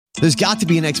There's got to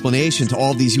be an explanation to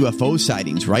all of these UFO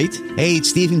sightings, right? Hey,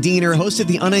 it's Stephen Diener, host of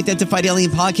the Unidentified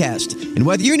Alien Podcast. And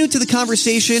whether you're new to the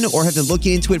conversation or have been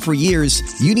looking into it for years,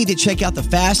 you need to check out the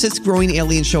fastest growing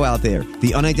alien show out there,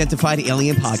 the Unidentified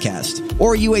Alien Podcast,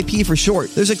 or UAP for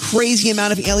short. There's a crazy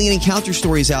amount of alien encounter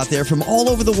stories out there from all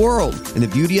over the world. And the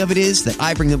beauty of it is that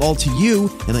I bring them all to you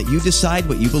and let you decide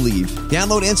what you believe.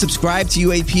 Download and subscribe to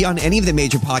UAP on any of the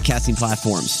major podcasting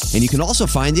platforms. And you can also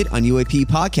find it on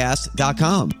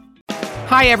UAPpodcast.com.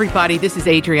 Hi, everybody. This is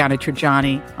Adriana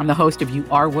Trajani. I'm the host of You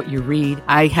Are What You Read.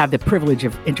 I have the privilege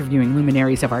of interviewing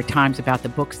luminaries of our times about the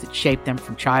books that shaped them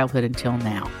from childhood until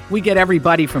now. We get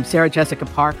everybody from Sarah Jessica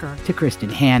Parker to Kristen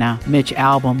Hanna, Mitch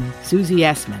Albom, Susie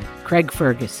Essman, Craig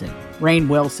Ferguson, Rainn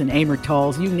Wilson, Amor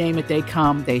Tolls, you name it, they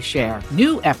come, they share.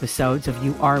 New episodes of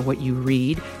You Are What You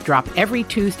Read drop every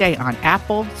Tuesday on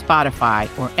Apple, Spotify,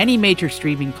 or any major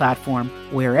streaming platform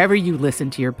wherever you listen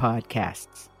to your podcasts.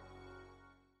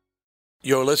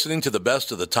 You're listening to the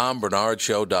best of the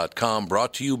TomBernardShow.com,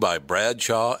 brought to you by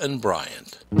Bradshaw and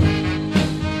Bryant. Who,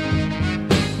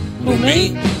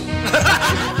 me?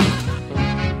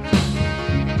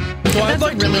 Well, I'd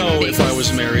like to know if I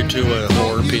was married to a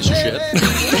whore piece of shit.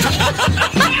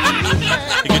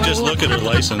 You could just look at her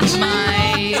license.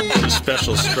 It's a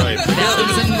special stripe. That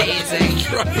was amazing.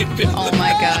 Oh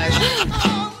my gosh.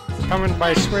 Coming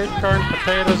by sweet corn,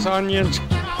 potatoes, onions,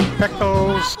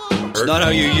 pickles. It's not how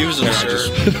you use them, sir.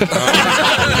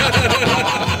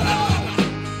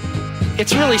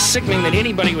 It's really sickening that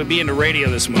anybody would be into radio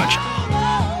this much.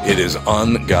 It is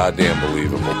un-goddamn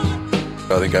believable.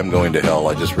 I think I'm going to hell.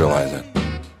 I just realized that.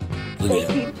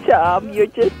 Thank you, Tom. You're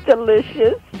just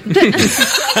delicious. This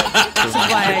is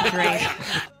why I drink.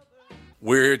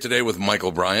 We're here today with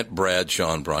Michael Bryant,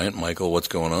 Bradshaw and Bryant. Michael, what's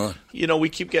going on? You know, we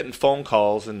keep getting phone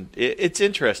calls, and it's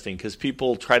interesting because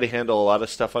people try to handle a lot of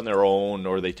stuff on their own,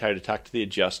 or they try to talk to the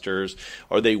adjusters,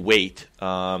 or they wait,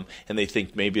 and they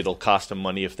think maybe it'll cost them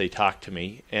money if they talk to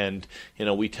me. And, you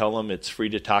know, we tell them it's free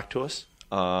to talk to us.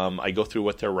 I go through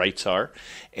what their rights are,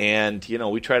 and, you know,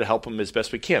 we try to help them as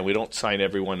best we can. We don't sign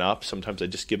everyone up. Sometimes I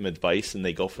just give them advice, and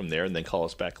they go from there and then call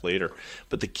us back later.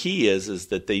 But the key is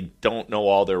that they don't know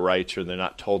all their rights, or they're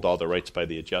not told all their rights by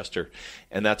the adjuster.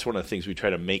 And that's one of the things we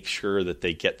try to make sure that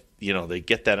they get, you know, they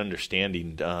get that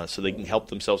understanding so they can help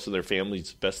themselves and their families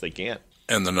as best they can.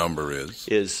 And the number is?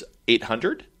 Is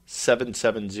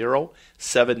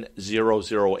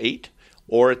 800-770-7008.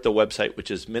 Or at the website, which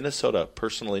is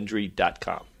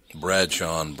minnesotapersonalinjury.com.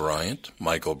 Bradshaw and Bryant,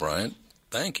 Michael Bryant,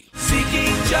 thank you.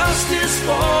 Seeking justice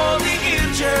for the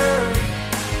injured,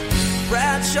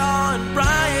 Bradshaw and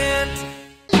Bryant.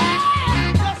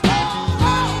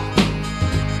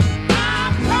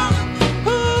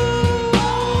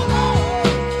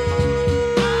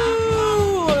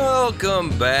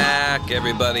 Welcome back,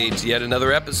 everybody, to yet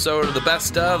another episode of the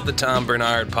Best of the Tom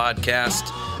Bernard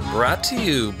Podcast, brought to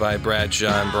you by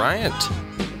Bradshaw and Bryant.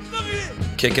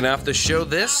 Kicking off the show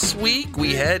this week,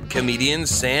 we had comedian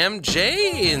Sam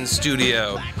J in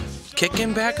studio,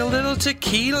 kicking back a little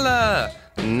tequila.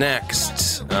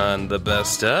 Next on the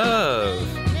Best of.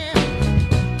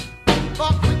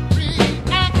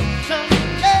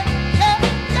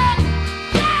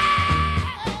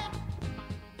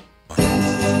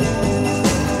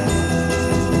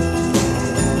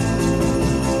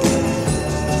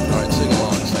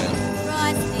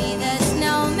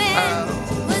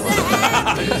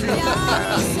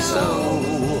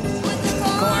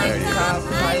 Corn cob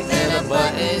pipe and a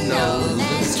button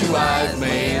nose, 2 eyes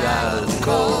made out of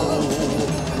coal.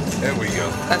 There we go.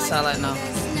 That's all I know.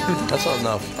 That's not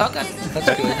enough. Okay.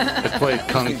 That's good. I played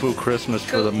Kung Fu Christmas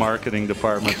for the marketing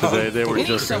department today. They were We need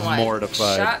just some, like,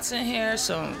 mortified. shots in here,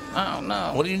 some, I don't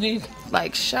know. What do you need?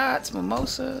 Like shots,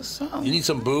 mimosas, something. You need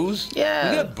some booze?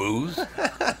 Yeah. We got booze.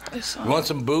 You want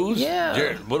some booze? Yeah.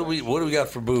 Jared, what do we got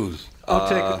for booze? I'll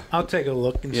take a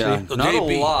look and Yeah, see. not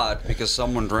JP, a lot because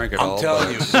someone drank it all. I'm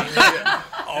telling you.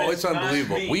 Oh, it's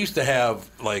unbelievable. We used to have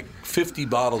like 50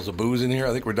 bottles of booze in here.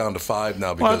 I think we're down to 5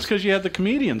 now Well, it's because because you had the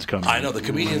comedians come in. I know the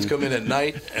comedians come in at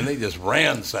night and they just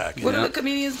ransack it. What do the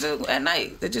comedians do at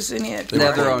night? They're just in here. They They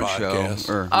have their record own show. podcasts.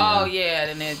 Or, Oh, yeah,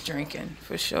 then they're drinking,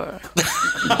 for sure.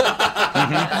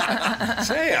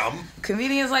 Sam.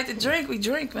 Comedians like to drink. We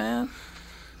drink, man.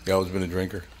 You always been a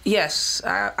drinker? Yes,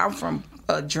 I'm from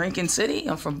a drinking city.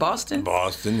 I'm from Boston.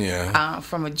 Boston, yeah. I'm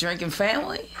from a drinking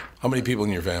family. How many people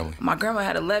in your family? My grandma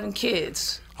had 11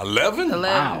 kids. 11? 11.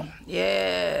 Wow.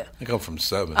 Yeah. I come from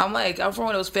 7. I'm from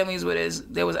one of those families where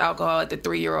there was alcohol at the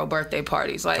 3-year-old birthday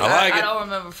parties. Like, I like I it. don't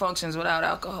remember functions without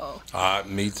alcohol.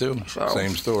 Me too. Sure.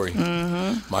 Same story.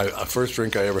 Mm-hmm. My first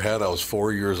drink I ever had, I was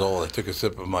 4 years old. I took a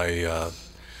sip of my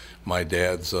my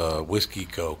dad's whiskey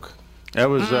Coke. I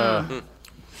was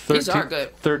These are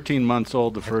good. 13 months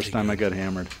old the first time I got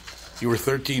hammered. You were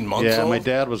 13 months old? Yeah, my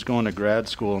dad was going to grad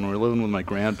school, and we were living with my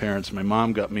grandparents. My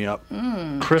mom got me up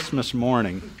Christmas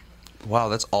morning. Wow,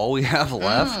 that's all we have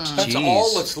left? That's Jeez.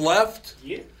 all that's left?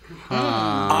 Yeah.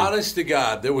 Honest to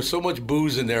God, there was so much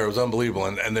booze in there, it was unbelievable.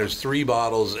 And there's 3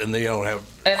 bottles, and they don't have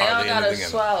And they all hardly gotta anything in it.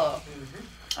 swallow.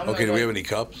 Okay, do we have any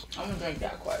cups? I'm gonna drink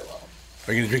that quite well.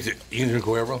 Are you going to drink it? You going to drink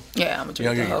Cuervo? Yeah, I'm gonna drink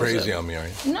You're the not whole getting crazy shit. on me, are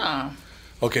you? No.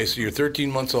 Okay, so you're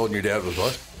 13 months old, and your dad was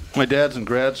what? My dad's in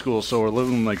grad school, so we're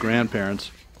living with my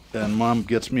grandparents. And Mom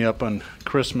gets me up on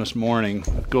Christmas morning,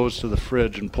 goes to the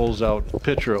fridge, and pulls out a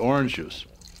pitcher of orange juice.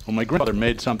 Well, my grandmother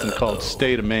made something called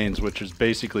State of Maine's, which is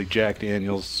basically Jack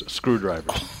Daniel's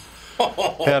screwdrivers.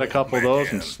 Had a couple of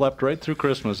those and slept right through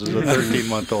Christmas as a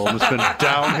 13-month-old. It's been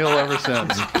downhill ever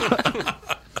since.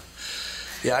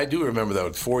 Yeah, I do remember that.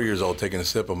 At 4 years old, taking a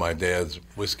sip of my dad's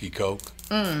whiskey Coke.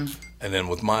 And then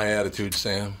with my attitude,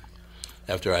 Sam,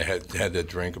 after I had that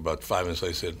drink, about 5 minutes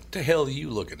later, I said, "The hell are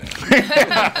you looking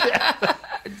at?"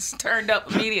 It's turned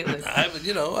up immediately. I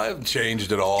haven't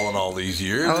changed at all in all these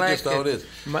years. I like It's just how it is.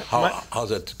 How's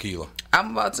that tequila?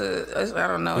 I'm about to. I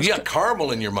don't know. Well, you got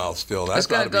caramel in your mouth still. That's It's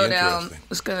gonna got to go be down. interesting.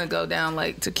 It's gonna go down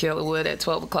like tequila would at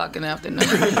 12 o'clock in the afternoon.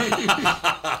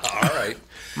 All right.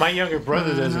 My younger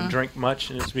brother doesn't drink much,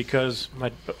 and it's because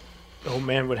my old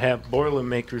man would have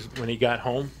Boilermakers when he got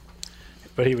home,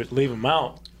 but he would leave them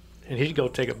out, and he'd go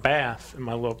take a bath, and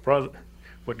my little brother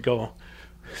would go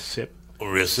sip.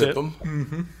 Sip them?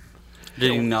 Mm-hmm.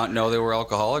 Did he not know they were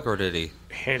alcoholic, or did he?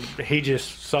 And he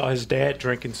just saw his dad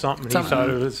drinking something, and he thought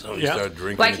it was. He started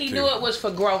drinking like it he too. knew it was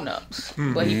for grown-ups,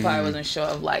 but he probably wasn't sure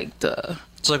of like the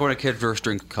It's like when a kid first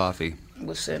drinks coffee.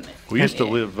 what's in it. We used to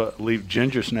leave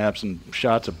ginger snaps and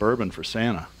shots of bourbon for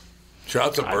Santa.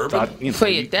 Shots of bourbon? For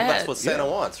your dad. That's what Santa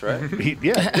wants, right? He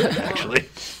did, actually.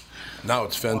 Now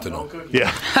it's fentanyl.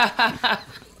 Yeah.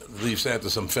 Leave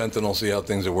Santa some fentanyl, see how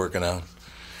things are working out.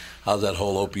 How's that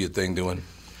whole opiate thing doing?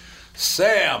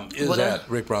 Sam is What at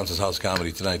Rick Bronson's House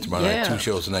Comedy tonight, tomorrow night. Yeah. 2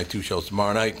 shows tonight, 2 shows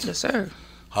tomorrow night. Yes, sir.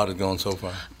 How'd it going so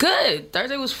far? Good.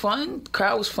 Thursday was fun.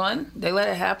 Crowd was fun. They let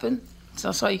it happen. So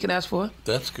that's all you can ask for.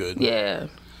 That's good. Yeah.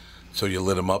 So you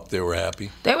lit them up. They were happy.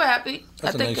 They were happy.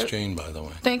 That's I a think nice chain, by the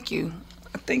way. Thank you.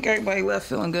 I think everybody left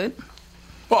feeling good.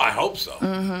 Well, I hope so.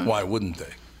 Mhm. Why wouldn't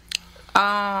they?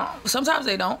 Sometimes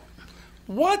they don't.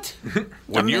 What?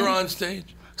 When you're on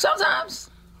stage? Sometimes.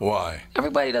 Why?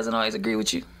 Everybody doesn't always agree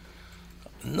with you.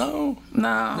 No.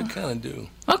 No. They kind of do.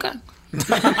 Okay.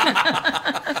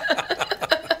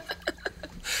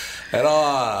 It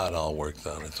all works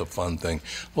out. It's a fun thing.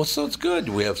 Well, so it's good.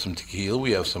 We have some tequila.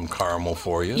 We have some caramel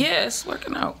for you. Yeah, it's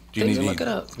working out. Do you Things need are working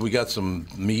up. We got some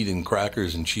meat and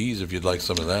crackers and cheese if you'd like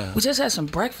some of that. We just had some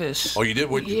breakfast. Oh, you did?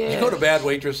 Did Yeah. you go to Bad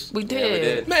Waitress? We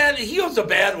did. Man, he goes to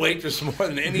Bad Waitress more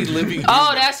than any living Oh,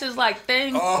 human. that's his like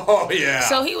thing. Oh, yeah.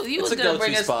 So you was a gonna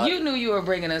bring go-to us. spot. You knew you were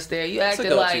bringing us there. You It's a acted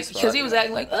go-to like spot, because he was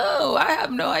acting like, oh, I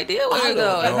have no idea where I to don't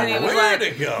go, and then he know was where like,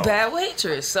 to go. Bad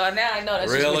Waitress. So now I know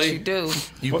that's just what Really? you do.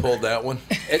 You pulled that one?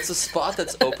 It's a spot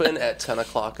that's open at 10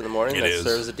 o'clock in the morning It that is.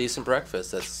 serves a decent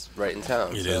breakfast that's right in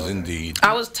town. It is indeed.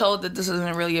 I was told that this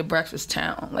isn't really a breakfast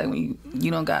town. Like when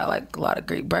you don't got like a lot of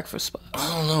great breakfast spots. I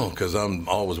don't know, because I'm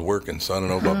always working, so I don't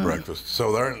know about breakfast.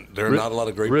 So there are not a lot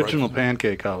of great Original breakfast.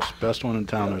 Pancake House, best one in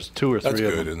town. There's 2 or 3 That's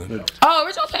of good, them. isn't it? Oh,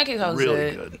 Original Pancake House. Really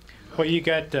is good. Well, you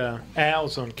got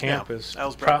Al's on campus.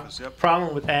 Al's breakfast, yep.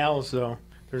 Problem with Al's, though,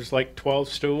 there's like 12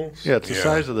 stools. Yeah, it's the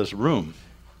size of this room.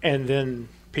 And then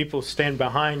people stand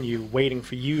behind you waiting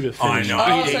for you to I finish know. Oh,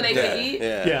 I so hate they that. can eat?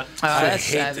 Yeah. Oh, that's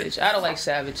savage. I don't like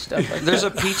savage stuff like There's a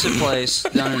that. pizza place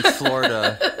down in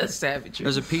Florida. Savage.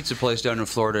 There's a pizza place down in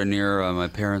Florida near my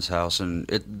parents' house, and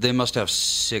they must have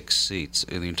 6 seats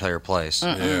in the entire place.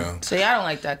 Yeah. See, I don't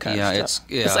like that kind Yeah, of stuff.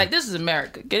 it's- yeah. It's like, this is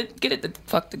America. Get it the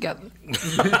fuck together.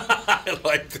 I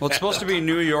like that. Well, it's supposed to be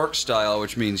New York style,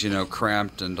 which means,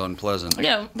 cramped and unpleasant.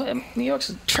 Yeah, but New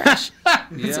York's trash.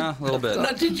 Yeah, a little bit.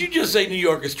 Now, did you just say New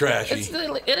York is trashy?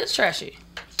 It is trashy.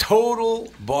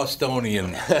 Total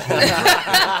Bostonian.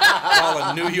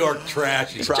 Calling New York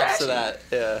trashy. Props to that.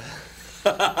 Yeah.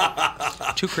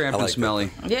 Too cramped I like and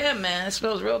smelly. Yeah, man. It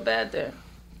smells real bad there.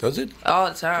 Does it? All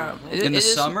the time. In the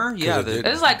summer? Yeah. it did.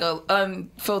 It's like a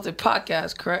unfiltered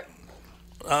podcast, correct?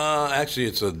 Actually,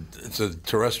 it's a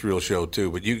terrestrial show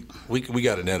too. But we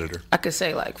got an editor. I could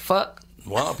say like fuck.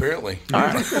 Well, apparently.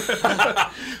 Mike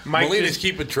Melina's just,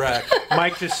 keeping track.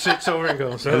 Mike just sits over and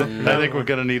goes, I think we're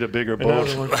going to need a bigger boat.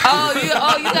 Oh, you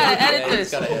gotta edit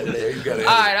this. Gotta edit it. You gotta All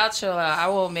right, I'll chill out. I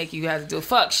won't make you guys do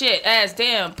fuck, shit, ass,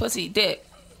 damn, pussy, dick.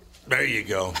 There you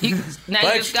go. Now you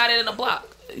Thanks. just got it in a block.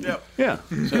 Yeah.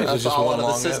 So is it just all one out of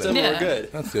the long system, edit? we're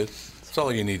good. That's good. That's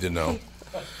all you need to know.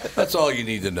 That's all you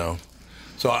need to know.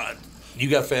 So you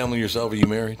got family yourself? Are you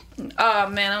married? Oh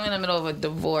man, I'm in the middle of a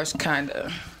divorce,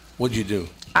 kinda. What'd you do?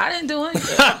 I didn't do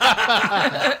anything.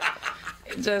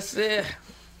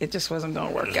 It just wasn't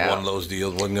gonna work out. One of those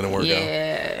deals wasn't gonna work out.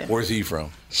 Yeah. Where's he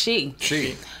from? She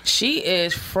She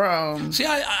is from. See,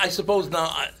 I suppose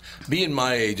now, being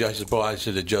my age, I suppose I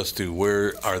should adjust to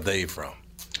where are they from?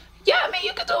 Yeah, I mean,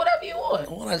 you can do whatever you want.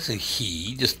 Well, I say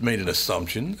he just made an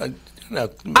assumption. I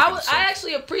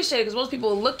actually appreciate it because most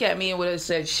people would look at me and would have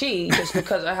said she just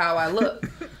because of how I look.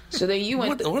 So then you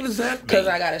went. What does that mean? Because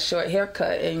I got a short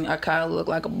haircut and I kind of look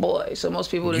like a boy. So most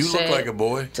people would have said. You look like a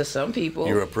boy? To some people.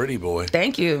 You're a pretty boy.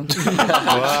 Thank you.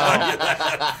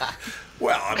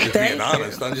 Well, I'm just being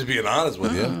honest. I'm just being honest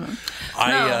with you.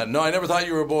 I never thought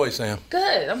you were a boy, Sam.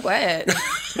 Good. I'm glad.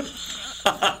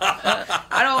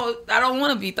 I don't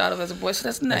want to be thought of as a boy, so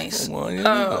that's nice.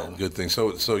 Well, good thing.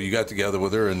 So you got together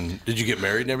with her, and did you get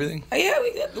married and everything? Yeah,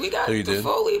 we got So you did?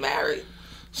 fully married.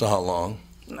 So how long?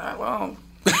 Not long.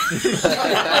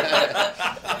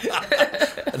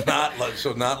 Not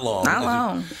long. Not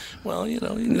long. Well, you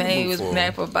was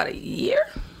married for about a year.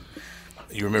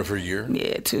 You remember for a year?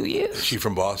 Yeah, 2 years. Is she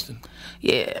from Boston?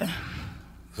 Yeah.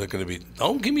 Is that going to be?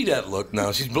 Don't give me that look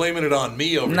now. She's blaming it on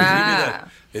me over here.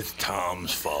 It's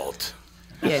Tom's fault.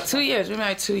 Yeah, 2 years. We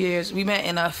married 2 years. We met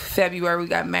in February. We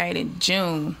got married in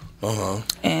June.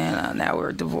 And now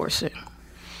we're divorcing.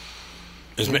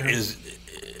 Is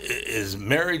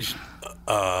marriage?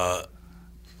 I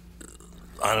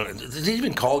don't know. Is it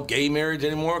even called gay marriage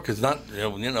anymore? Because not, I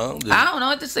don't know.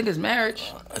 I just think it's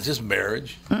marriage. It's just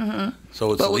marriage. Mm-hmm.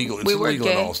 So it's legal. It's illegal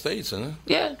in all states, isn't it?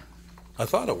 Yeah. I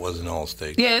thought it was in all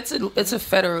states. Yeah, it's a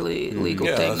federally legal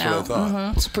thing now. That's what I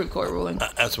thought. Supreme Court ruling.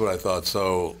 That's what I thought.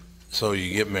 So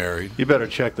you get married. You better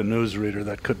check the newsreader.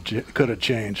 That could have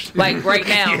changed. Like right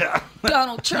now,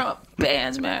 Donald Trump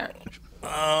bans marriage.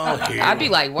 I'd be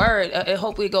like, word. And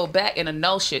hopefully go back and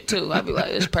annul shit too. I'd be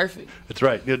like, it's perfect. That's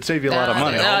right. It'd save you a lot of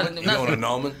money. You doing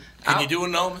annulment? Can you do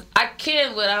annulment? I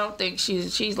can, but I don't think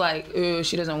she's like,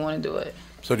 she doesn't want to do it.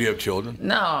 So do you have children?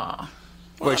 No.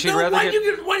 Wait, she'd rather why do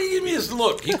you give me this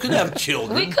look? You could have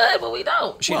children. We could, but we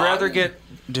don't. She'd rather get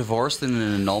divorced than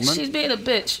an annulment? She's being a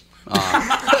bitch. You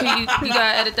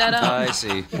gotta edit that out. I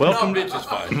see. Welcome, bitch is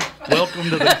fine. Welcome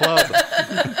to the club.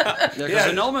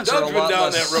 Because annulments are a lot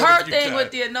less. Her thing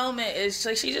with the annulment is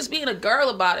like she's just being a girl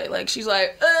about it. Like she's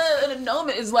like, an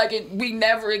annulment is like we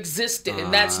never existed,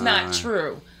 and that's not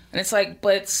true. And it's like,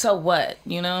 but so what?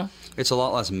 It's a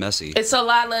lot less messy. It's a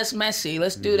lot less messy.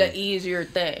 Let's do the easier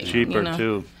thing. Cheaper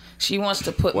too. She wants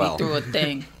to put me through a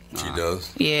thing. She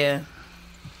does. Yeah.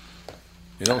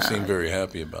 You don't seem very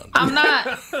happy about it. I'm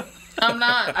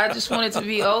not. I just want it to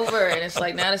be over, and it's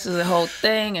like now this is a whole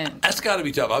thing, and that's got to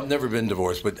be tough. I've never been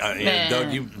divorced, but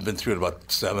Doug, you've been through it about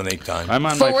 7-8 times. I'm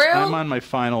on my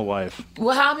final wife.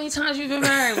 Well, how many times you been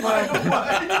married, bro?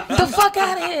 The fuck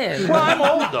out of here. Well, I'm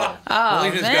old though.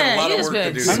 Oh man, you just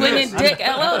been swinging dick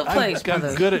all over the place.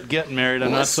 I'm good at getting married.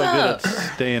 I'm not so good at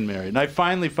staying married. And I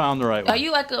finally found the right one. Are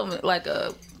you like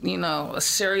a a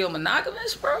serial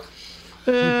monogamous, bro?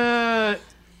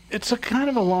 It's a kind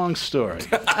of a long story.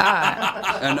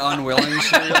 An unwilling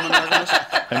serial monogamous?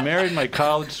 I married my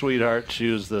college sweetheart. She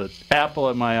was the apple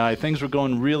of my eye. Things were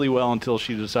going really well until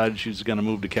she decided she was going to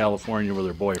move to California with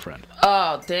her boyfriend.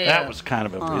 Oh, damn. That was kind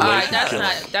of a relationship. All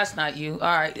right, that's not you.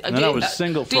 All right. And then I was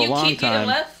single for a long time. Do you keep getting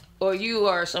left, or you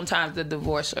are sometimes the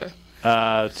divorcer?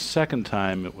 Second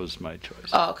time, it was my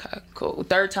choice. Oh, okay, cool.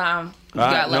 Third time, you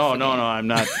got left. No, I'm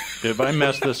not. If I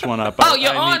mess this one up,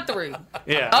 you're on 3.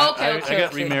 Yeah. Okay. I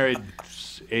got remarried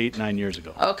 8-9 years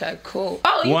ago. Okay, cool.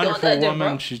 Oh, you wonderful doing good, woman.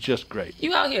 bro. She's just great.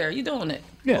 You out here? You doing it?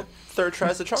 Yeah. Well, third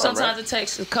tries the charm. Sometimes right? it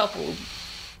takes a couple.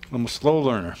 I'm a slow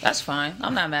learner. That's fine.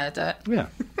 I'm not mad at that. Yeah.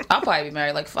 I'll probably be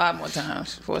married like 5 more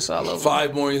times before it's all over.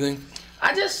 5 more, you think?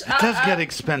 It does get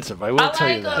expensive. I will tell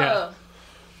you that.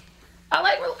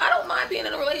 I don't mind being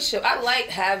in a relationship. I like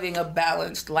having a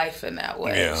balanced life in that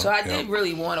way. Yeah, so I did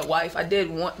really want a wife. I did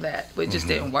want that, but it just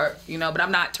didn't work, But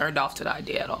I'm not turned off to the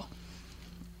idea at all.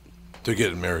 To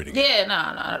get married again? Yeah,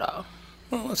 no, not at all.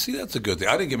 Well, see, that's a good thing.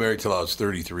 I didn't get married till I was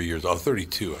 33 years old.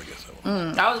 32, I guess I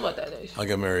was. I was about that age. I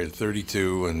got married at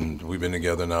 32, and we've been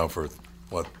together now for,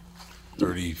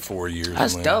 34 years.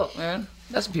 That's dope, man.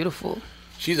 That's beautiful.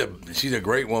 She's a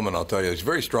great woman, I'll tell you. She's a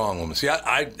very strong woman. See,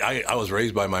 I was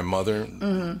raised by my mother.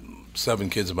 7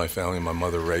 kids in my family. My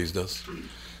mother raised us.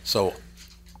 So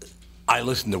I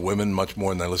listen to women much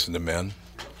more than I listen to men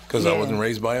because I wasn't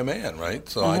raised by a man, right?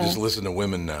 So I just listen to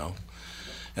women now.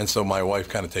 And so my wife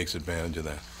kind of takes advantage of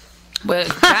that. But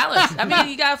balance. I mean,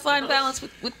 you gotta find balance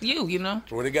with you. You know.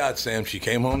 Swear to God, Sam, she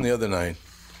came home the other night.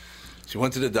 She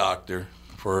went to the doctor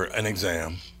for an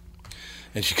exam.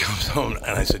 And she comes home,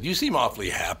 and I said, "You seem awfully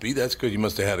happy. That's good. You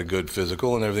must have had a good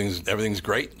physical, and everything's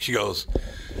great." She goes,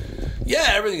 "Yeah,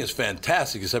 everything is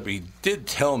fantastic, except he did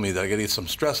tell me that I got to get some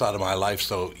stress out of my life,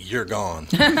 so you're gone."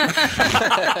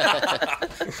 I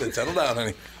said, "Settle down,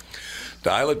 honey.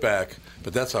 Dial it back."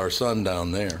 But that's our son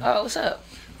down there. Oh, what's up?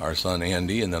 Our son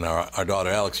Andy, and then our daughter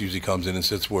Alex usually comes in and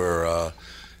sits where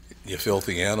you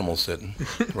filthy animal's sitting.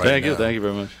 Right Thank you very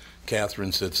much.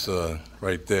 Catherine sits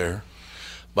right there.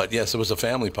 But yes, it was a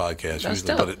family podcast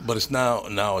usually, but it's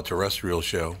now a terrestrial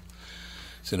show.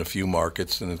 It's in a few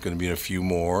markets, and it's going to be in a few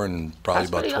more, and probably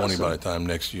about 20 by the time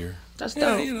next year. That's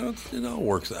dope. dope. You know, it all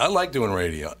works. I like doing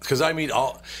radio because I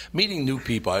meeting new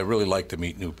people. I really like to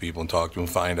meet new people and talk to them, and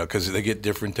find out because they get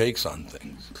different takes on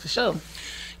things. For sure.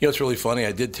 You know, it's really funny.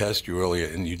 I did test you earlier,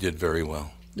 and you did very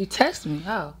well. You text me?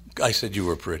 Oh. I said you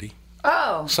were pretty.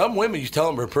 Oh. Some women, you tell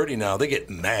them they're pretty now, they get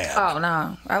mad. Oh,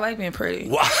 no. I like being pretty.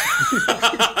 Wow.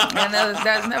 And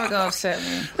that's never going to upset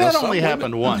me. That only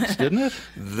happened once, didn't it?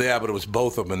 Yeah, but it was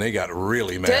both of them, and they got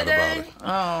really mad about it.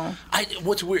 Oh.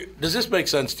 What's weird? Does this make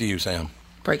sense to you, Sam?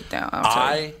 Break it down.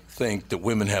 I think that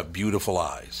women have beautiful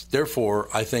eyes. Therefore,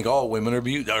 I think all women are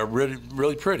really,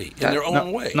 really pretty in their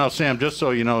own way. Now, Sam, just so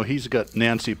you know, he's got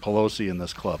Nancy Pelosi in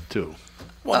this club, too.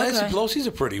 Well, Nancy Pelosi's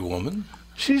a pretty woman.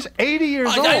 She's 80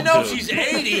 years old. I know dude. she's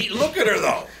 80. Look at her,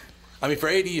 though. I mean, for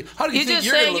 80, how do you think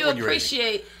you're going to look when you're 80? You just say you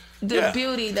appreciate the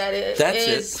beauty that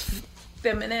is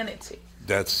femininity.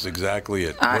 That's exactly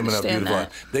it. I Women have understand beautiful that.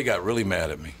 eyes. They got really mad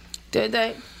at me. Did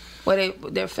they? Well,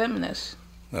 they're feminists.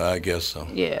 I guess so.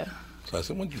 Yeah. So I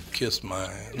said, "Why don't you kiss mine?"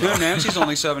 Yeah, Nancy's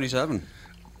only 77.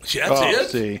 That's it?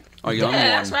 See. A young one.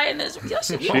 That's right.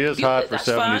 She is hot for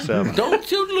 77.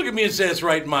 Don't look at me and say it's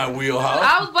right in my wheelhouse.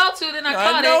 I was about to, then I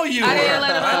caught it. know you I didn't were.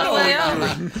 let it I know play you out.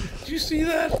 were. Did you see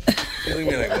that? You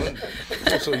look at me like,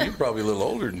 well, so you're probably a little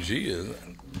older than she is.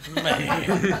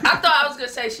 I thought I was going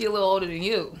to say she's a little older than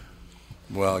you.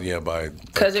 Well, yeah, by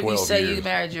Because if you 12 say years. you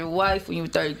married your wife when you were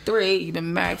 33, you've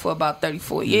been married for about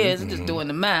 34 years, and just doing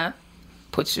the math,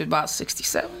 puts you about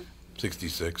 67.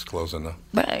 66, close enough.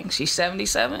 Bang, she's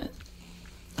 77.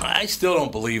 I still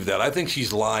don't believe that. I think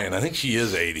she's lying. I think she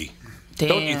is 80. Damn.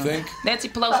 Don't you think? Nancy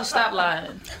Pelosi, stop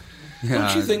lying.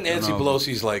 Don't you think Nancy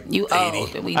Pelosi's like You 80?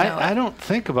 old, we know. I don't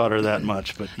think about her that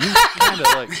much, but you kind of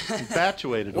like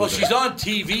infatuated Well, with her. she's on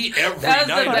TV every That was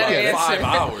night the about better 5 answer.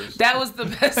 hours. That was the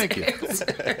best Thank you. answer.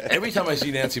 Every time I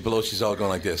see Nancy Pelosi, she's all going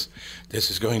like this.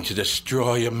 This is going to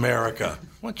destroy America.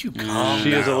 Why don't you calm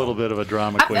She is a down? little bit of a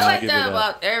drama I queen. feel I'll like give you that that.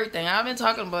 about everything. I've been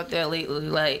talking about that lately.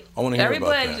 Like, I wanna hear about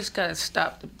everybody that. just gotta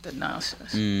stop the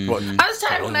nonsense. What? I was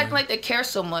tired of them acting like they care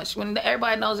so much when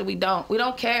everybody knows that we don't. We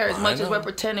don't care as I much as know. we're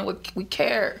pretending we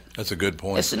care. That's a good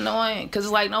point. It's annoying because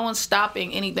it's like no one's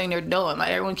stopping anything they're doing. Like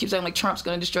everyone keeps saying like Trump's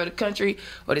going to destroy the country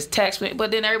or this tax, but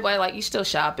then everybody like you still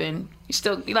shopping, you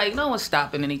still like no one's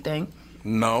stopping anything.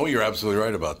 No, you're absolutely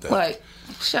right about that. Like,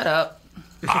 shut up.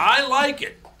 I like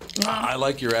it. I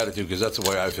like your attitude because that's the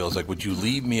way I feel. It's like, would you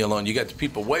leave me alone? You got the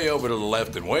people way over to the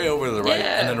left and way over to the right,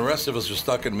 Yeah. and then the rest of us are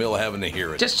stuck in the middle having to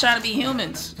hear it. Just trying to be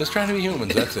humans. Just trying to be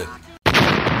humans. That's it.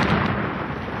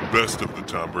 Best of the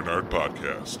Tom Bernard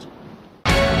Podcast.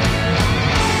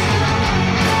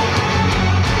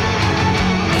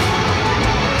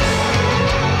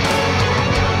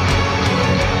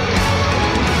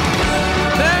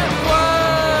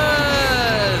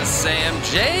 That was Sam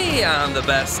J on the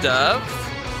best of.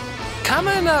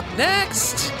 Coming up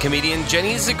next, comedian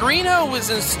Jenny Zagrino is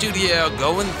in studio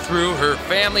going through her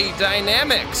family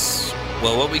dynamics.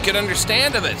 Well, what we could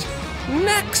understand of it.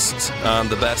 Next on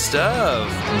the best of.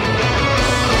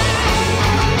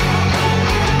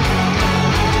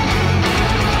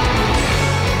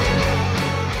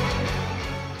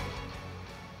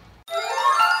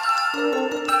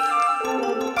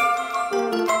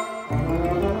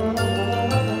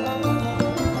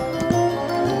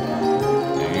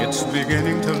 It's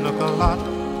beginning to look a lot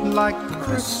like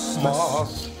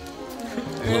Christmas.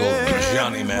 Little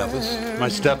Johnny Mathis. My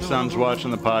stepson's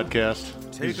watching the podcast.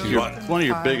 He's one of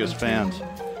your biggest fans.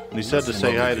 And he said to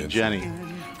say hi to Jenny.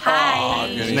 Hi.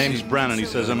 His name's Brennan. He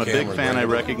says, I'm a big fan. I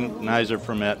recognize her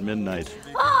from At Midnight.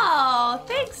 Oh,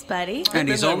 thanks, buddy. And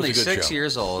he's That was only a good 6 show.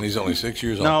 years old. He's only 6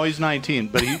 years old. No, he's 19.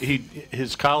 But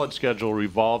his college schedule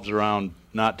revolves around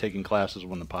not taking classes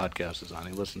when the podcast is on.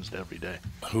 He listens to every day.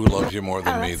 Who loves you more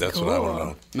than me? That's what I want to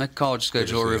know. My college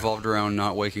schedule revolved around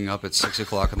not waking up at 6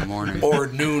 o'clock in the morning. Or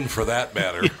noon, for that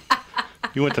matter.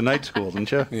 You went to night school,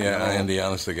 didn't you? Yeah, Andy,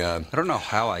 honest to God. I don't know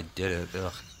how I did it.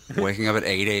 Ugh. Waking up at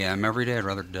 8 a.m. every day, I'd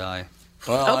rather die.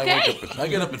 Well, Okay. I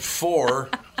get up at 4,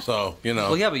 so, you know.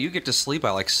 Well, yeah, but you get to sleep by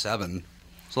like 7.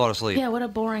 It's a lot of sleep. Yeah, what a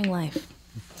boring life.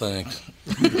 Thanks.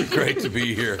 Great to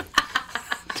be here.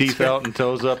 Teeth out and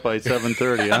toes up by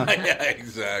 7:30, huh? Yeah,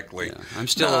 exactly. Yeah, I'm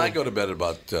still. No, I go to bed at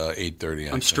about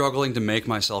 8:30. I'm struggling to make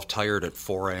myself tired at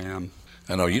 4 a.m.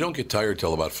 I know. You don't get tired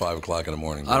till about 5 o'clock in the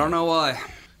morning. I don't know why.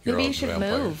 Maybe you should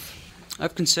move.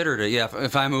 I've considered it. Yeah,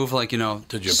 if I move like to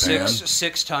Japan,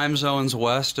 six time zones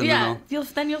west, and Yeah,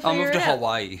 then you'll I'll figure move it to out.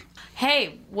 Hawaii.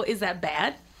 Hey, is that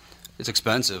bad? It's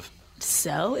expensive.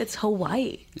 So it's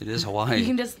Hawaii. It is Hawaii. You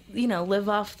can just live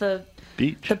off the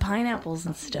beach, the pineapples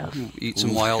and stuff. Eat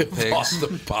some wild pigs.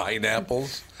 The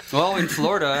pineapples. Well, in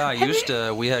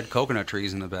Florida, we had coconut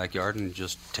trees in the backyard and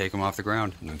just take them off the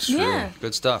ground. It's true. Yeah.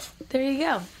 Good stuff. There you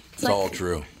go. It's all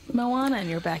true. Moana in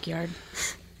your backyard.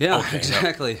 Yeah, Okay,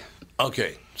 exactly.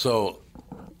 Okay, so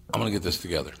I'm going to get this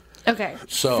together. Okay.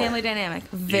 So, family dynamic.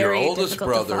 Very your oldest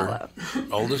difficult brother,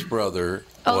 to was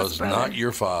brother. not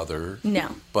your father. No.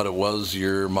 But it was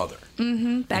your mother.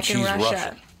 Mm-hmm. Back And in she's Russia.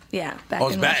 Russian. Yeah. Back Oh,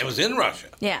 it's in back. Russia. It was in Russia.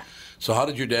 Yeah. So how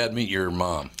did your dad meet your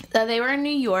mom? They were in New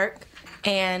York,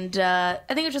 and I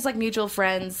think it was just like mutual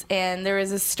friends. And there was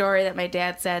this story that my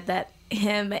dad said that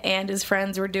him and his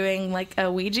friends were doing like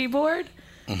a Ouija board.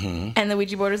 Mm-hmm. And the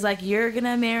Ouija board was like, "You're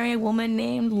gonna marry a woman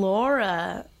named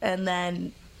Laura," and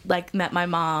then like met my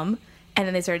mom, and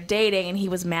then they started dating, and he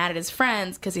was mad at his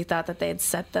friends because he thought that they had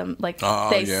set them set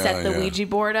the Ouija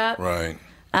board up, Right.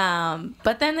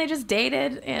 But then they just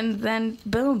dated, and then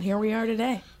boom, here we are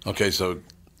today. Okay, so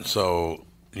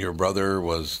your brother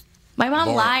was. My mom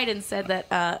born- lied and said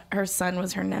that her son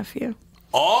was her nephew.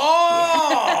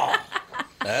 Oh,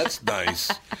 that's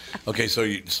nice. Okay, so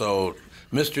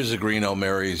Mr. Zagrino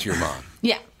marries your mom.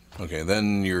 Yeah, Okay,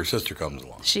 then your sister comes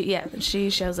along, she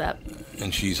shows up.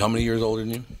 and she's how many years older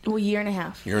than you? Well, a year and a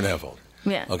half. Year and a half older.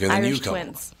 Yeah. Okay, then Irish you come.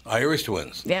 twins. Irish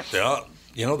twins. Yep. Yeah.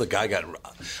 You know, the guy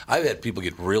I've had people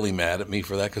get really mad at me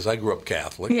for that because I grew up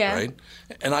Catholic, Yeah. right?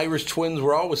 And Irish twins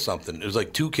were always something. It was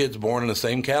like 2 kids born in the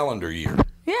same calendar year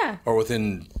Yeah. or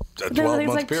within a Then I think 12-month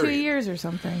it's like period. 2 years or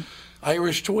something.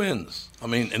 Irish twins. I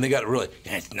mean, and they got really,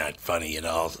 that's not funny at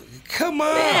all. Come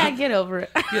on. Yeah, get over it.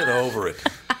 Get over it.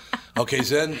 Okay,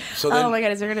 so then. Oh my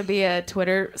God, is there going to be a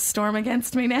Twitter storm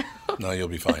against me now? No, you'll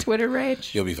be fine. Twitter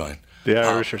rage? You'll be fine. The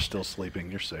Irish are still sleeping.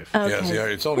 You're safe. Okay. Yes,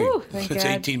 it's only Whew, thank it's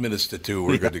God. 18 minutes to 2.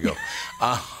 We're good to go.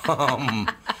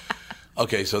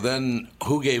 Okay, so then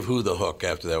who gave who the hook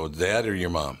after that? Was Dad or your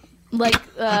mom? Like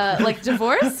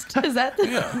divorced? Is that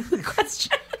the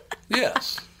question?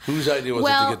 Yes. Whose idea was it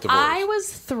to Well, get divorced? I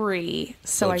was 3,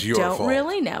 so I it's your don't fault.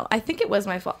 really know. I think it was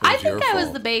my fault. It was I think your I was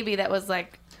fault. the baby that was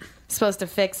like supposed to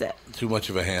fix it. Too much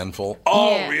of a handful. Oh,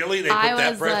 Yeah. really? They put I that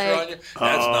was pressure like- on you?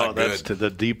 That's not good. That's to the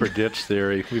deeper ditch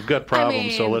theory. We've got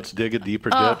problems, so mean- let's dig a deeper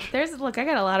Oh, ditch. look, I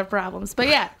got a lot of problems. But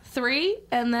yeah, 3,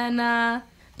 and then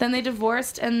they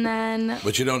divorced, and then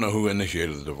But you don't know who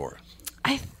initiated the divorce.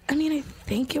 I mean, I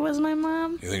think it was my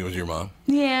mom. You think it was your mom?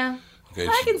 Yeah. Okay,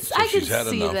 I can she's had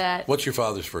see enough. that. What's your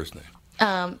father's first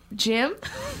name? Jim.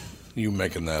 You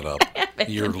making that up.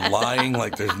 You're lying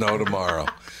like there's no tomorrow.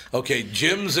 Okay,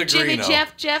 Jim Zagrino. Jimmy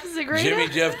Jeff Zagrino. Jimmy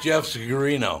Jeff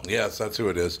Zagrino. Yes, that's who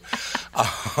it is.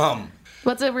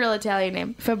 What's a real Italian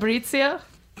name? Fabrizio?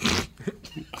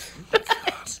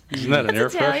 Isn't that an air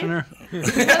Italian?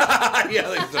 freshener? Yeah,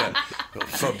 like that.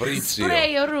 Fabrizio.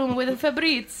 Spray your room with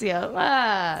Fabrizio.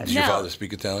 Does your father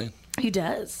speak Italian? He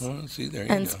does. Oh, see, there you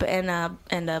And go.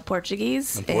 and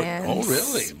Portuguese. And and oh,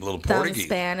 really? A little some Portuguese.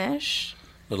 Spanish.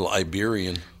 Little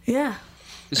Iberian. Yeah.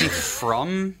 Is he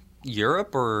from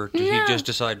Europe, or did No. he just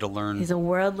decide to learn? He's a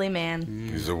worldly man.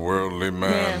 He's a worldly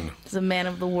man. Yeah. He's a man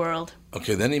of the world.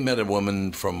 Okay, then he met a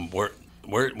woman from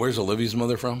where's Olivia's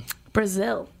mother from?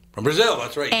 Brazil. From Brazil,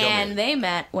 that's right. Tell me. And they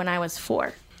met when I was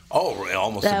 4. Oh,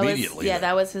 almost That immediately. Was,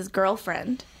 that was his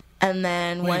girlfriend. And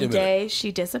then Wait a one minute. day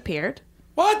she disappeared.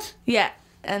 What? Yeah.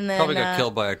 And then Probably got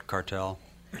killed by a cartel.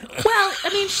 Well, I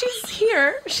mean, she's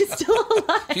here. She's still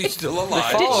alive. She's still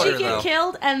alive. Did followed she her, get though.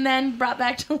 killed and then brought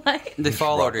back to life? They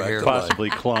followed her back here. to Possibly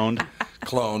cloned.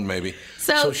 Clone, maybe.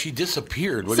 So she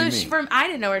disappeared. What so do you mean? I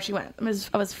didn't know where she went.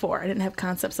 I was 4. I didn't have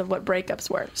concepts of what breakups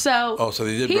were. So Oh, so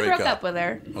they did he break broke up. up with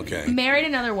her. Okay. Married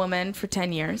another woman for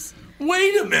 10 years.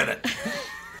 Wait a minute.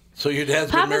 So your dad's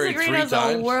been Papa married 3 Zagrino's a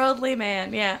times? worldly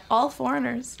man. Yeah, all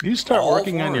foreigners. You start All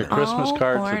working on your foreigners. Christmas All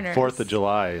cards foreigners. at 4th of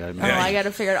July. I mean, Oh, I got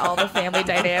to figure out all the family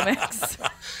dynamics.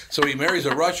 So he marries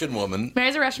a Russian woman.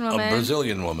 Marries a Russian woman. A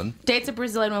Brazilian woman. Dates a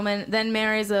Brazilian woman. Then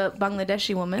marries a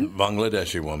Bangladeshi woman.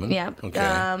 Bangladeshi woman. Yeah. Okay.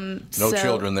 No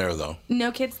children there, though.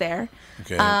 No kids there.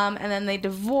 Okay. And then they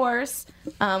divorce.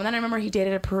 And then I remember he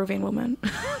dated a Peruvian woman.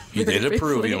 He dated a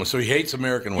Peruvian woman, so he hates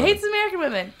American women. Hates American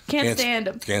women. Can't stand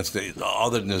them. Can't stand,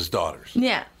 other than his daughters.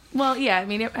 Yeah. Well, yeah. I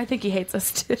mean, I think he hates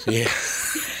us too. Yeah.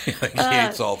 He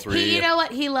hates all three. You know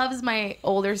what? He loves my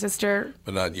older sister.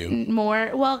 But not you.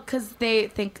 More. Well, because they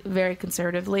think very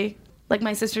conservatively. Like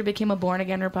my sister became a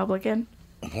born-again Republican.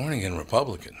 A born-again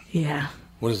Republican? Yeah.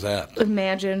 What is that?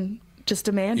 Imagine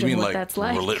You mean what like that's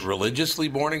like. Religiously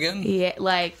born again? Yeah,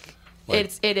 like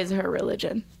it is her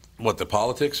religion. What, the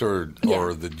politics or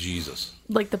the Jesus?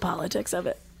 Like the politics of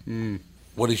it.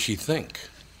 What does she think?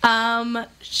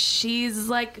 She's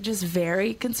like just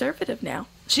very conservative now.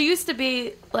 She used to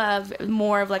be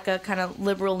more of like a kind of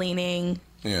liberal leaning.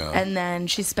 Yeah. And then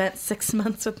she spent 6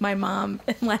 months with my mom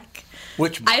in like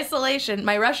Which isolation.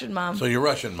 My Russian mom. So your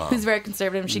Russian mom. Who's very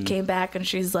conservative. And she came back and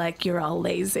she's like, "You're all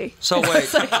lazy." So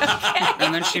wait.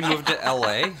 And then she moved to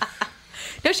L.A.?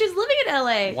 No, she's living in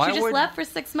L.A. Why she just would- left for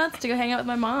 6 months to go hang out with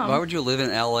my mom. Why would you live in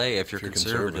L.A. if you're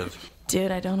conservative?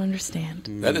 Dude, I don't understand.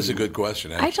 That is a good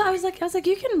question, actually. I was like,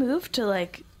 you can move to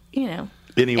like,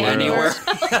 Anywhere.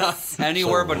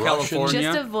 Anywhere but Russian- California.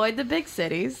 Just avoid the big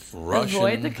cities. Russian,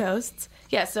 avoid the coasts.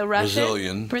 Yeah, so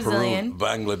Russian, Brazilian,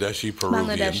 Bangladeshi, Peruvian.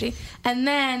 Bangladeshi. And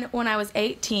then when I was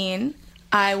 18,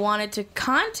 I wanted to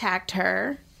contact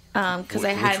her because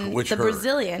I hadn't which the her?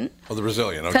 Brazilian. Oh, the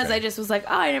Brazilian. Okay. Because I just was like,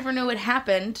 oh, I never knew what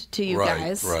happened to you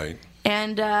guys. Right.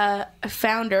 And I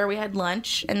found her. We had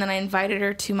lunch, and then I invited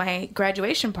her to my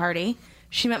graduation party.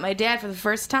 She met my dad for the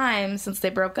first time since they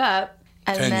broke up.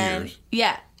 And 10 then, years.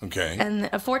 Yeah. Okay. And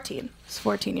 14. It's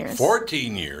 14 years.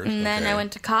 14 years. And then okay. I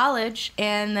went to college,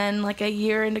 and then like a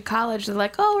year into college, they're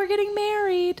like, "Oh, we're getting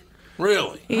married."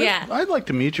 Really? Yeah. I'd like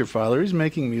to meet your father. He's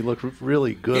making me look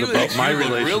really good You about actually my look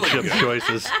really relationship good.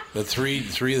 choices. The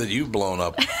three that you've blown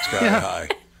up sky Yeah. high.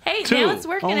 Hey, Two. now it's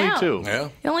working Only out. two. Yeah.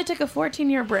 It only took a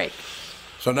 14-year break.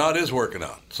 So now it is working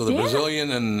out. So the Yeah.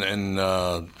 Brazilian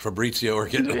and Fabrizio are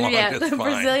getting along Yeah, just the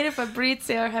fine. Brazilian and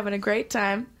Fabrizio are having a great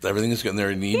time. Everything is getting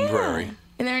there in Eden Prairie.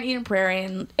 And they're in Eden Prairie,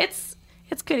 and it's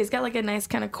good. He's got like a nice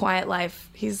kind of quiet life.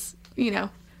 He's,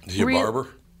 Is he a barber?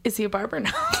 Is he a barber?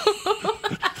 No.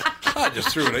 I just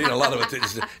threw it. A lot of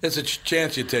it. It's a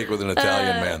chance you take with an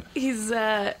Italian man. He's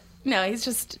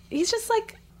he's just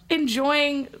like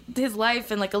enjoying his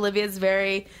life, and like Olivia's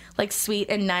very like sweet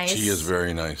and nice. She is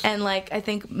very nice. And like I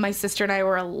think my sister and I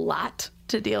were a lot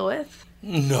to deal with.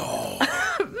 No.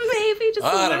 Maybe just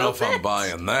I a don't know little if I'm bit.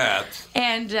 buying that.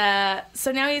 And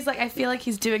so now he's like, I feel like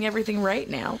he's doing everything right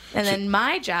now, and then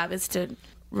my job is to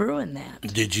ruin that.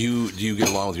 Do you get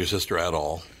along with your sister at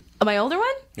all? My older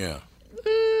one? Yeah.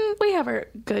 We have our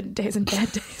good days and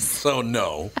bad days. So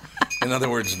no. In other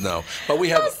words, no. But we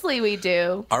have Mostly we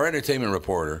do. our entertainment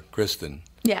reporter, Kristen,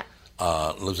 Yeah.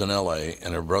 lives in L.A.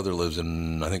 and her brother lives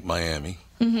in, I think, Miami,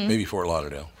 Mhm. maybe Fort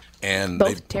Lauderdale. And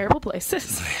Both terrible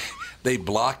places. they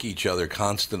block each other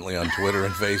constantly on Twitter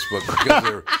and Facebook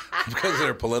because of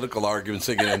their political arguments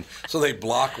they get in. So they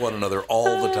block one another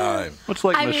all the time. It's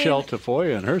like I Michelle mean-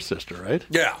 Tafoya and her sister, right?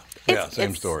 Yeah.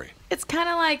 Same story. It's kind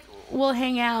of like we'll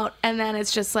hang out, and then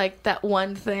it's just like that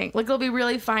one thing. Like it'll be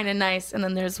really fine and nice, and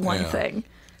then there's one Yeah. thing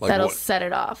Like that'll what? set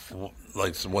it off.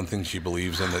 Like one thing she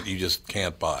believes in that you just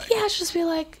can't buy. Yeah, she'll just be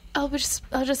like, I'll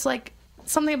just like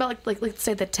something about like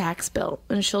say the tax bill,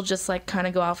 and she'll just like kind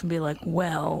of go off and be like,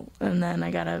 well, and then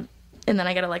I gotta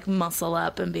like muscle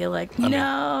up and be like,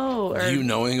 no. Or, Do you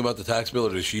know anything about the tax bill,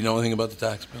 or does she know anything about the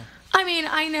tax bill? I mean,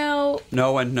 I know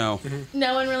No and no.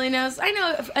 no one really knows. I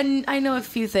know a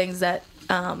few things that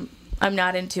I'm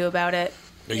not into about it.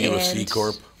 Are you a And C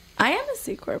corp? I am a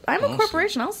C corp. I'm a Awesome.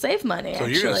 corporation. I'll save money. So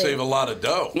you're going to actually. save a lot of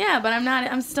dough. Yeah, but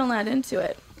I'm still not into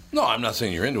it. No, I'm not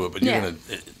saying you're into it, but you're Yeah. going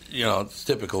to, it's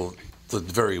typical, the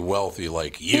very wealthy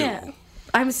like you. Yeah,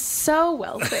 I'm so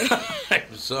wealthy.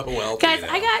 I'm so wealthy. Guys,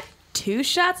 now. I got 2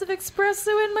 shots of espresso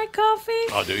in my coffee.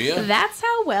 Oh, do you? That's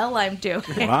how well I'm doing.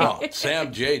 Wow.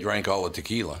 Sam J drank all the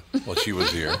tequila while she was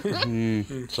here.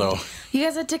 So, You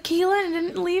guys had tequila and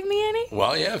didn't leave me any?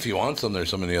 well, yeah, if you want some, there's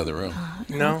some in the other room.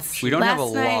 No, We don't have a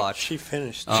Last night- lot. she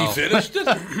finished. She finished it?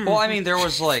 Well, I mean, there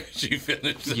was like She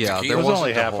finished the Yeah, tequila? there It was wasn't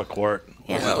only the half whole- a quart.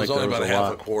 Yeah. Well, there's only Like about there was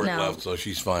half a a quart No. left, so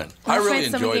she's fine. I Last really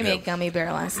night someone enjoyed gave me a it. gummy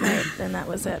bear last night, and that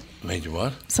was it. Made you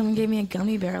what? Someone gave me a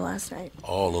gummy bear last night.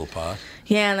 Oh, a little pot.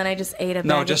 Yeah, and then I just ate a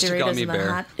No, bag just of a Doritos gummy in the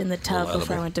bear. in the tub Little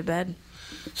before I edible. went to bed.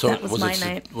 So That was my it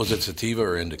night. Was it sativa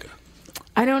or indica?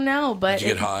 I don't know, but Did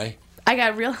you get high? I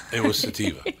got real. It was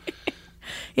sativa.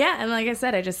 Yeah, and like I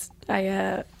said,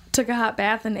 I took a hot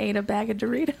bath and ate a bag of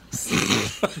Doritos.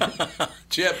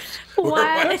 Chips.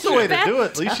 Why? That's the way to do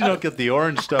it. At least you don't get the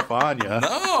orange stuff on you.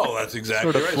 No, that's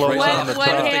exactly Sort of right. floats Right on the One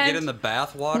top. hand- They get in the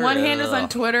bath water. One hand was on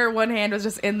Twitter, one hand was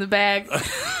just in the bag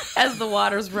as the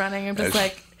water's running. I'm just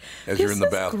like, As you're this in the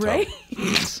is bathtub. great.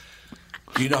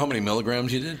 Do you know how many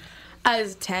milligrams you did? I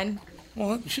was 10.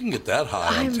 Well, you shouldn't get that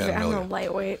high on 10 I'm a milligrams.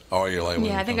 lightweight. Oh, you're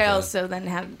lightweight. Yeah, I think Okay.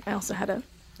 I also had a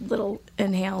little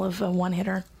inhale of a one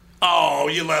hitter. Oh,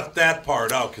 you left that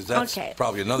part out because that's Okay.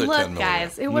 probably another Look, 10 milligrams.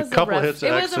 guys, it was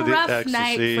a rough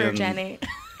night for and Jenny.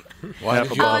 Why half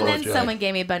did a you Oh, bottle and of then Jack. someone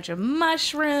gave me a bunch of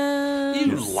mushrooms.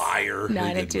 You liar. No, I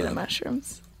They didn't do did the not.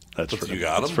 mushrooms. That's But for you the,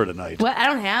 got that's them? for tonight. Well, I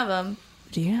don't have them.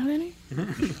 Do you have any?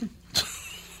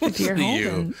 If you're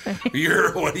holding.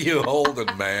 What are you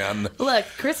holding, man? Look,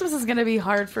 Christmas is going to be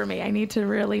hard for me. I need to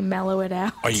really mellow it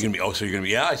out. Are you gonna be? Oh, so you're gonna be?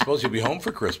 Yeah, I suppose you'll be home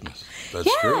for Christmas. That's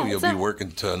Yeah, true. You'll it's be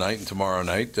working tonight and tomorrow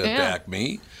night at Yeah.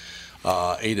 Acme,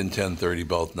 8 and 10:30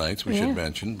 both nights. We Yeah. should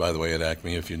mention, by the way, at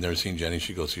Acme. If you've never seen Jenny,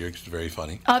 she goes here. It's very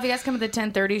funny. Oh, if you guys come to the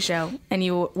 10:30 show and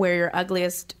you wear your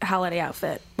ugliest holiday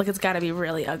outfit, look, it's got to be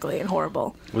really ugly and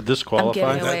horrible. Would this I'm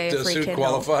qualify? giving away a Does free suit Kindle.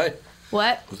 qualify?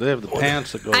 What? Because they have the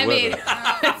pants that go I with mean, it.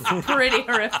 it's pretty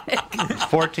horrific. It's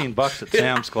 $14 at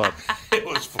Sam's Club. It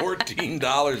was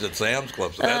 $14 at Sam's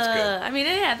Club, so that's good. I mean,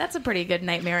 yeah, that's a pretty good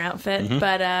nightmare outfit. Mhm.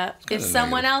 But if kinda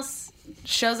someone else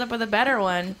shows up with a better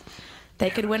one, they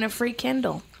could win a free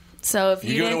Kindle. So if You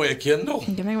you giving away a Kindle?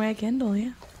 I'm giving away a Kindle, yeah.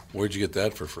 Where'd you get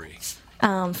that for free?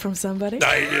 From somebody.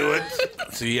 I knew it.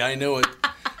 See, I knew it.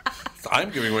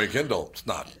 I'm giving away a Kindle. It's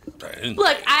not.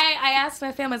 Look, I asked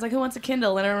my family, I was like, who wants a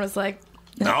Kindle? And everyone was like,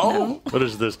 No. What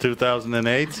is this,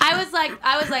 2008? I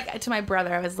was like to my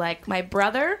brother, I was like, my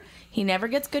brother, he never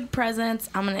gets good presents.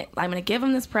 I'm gonna give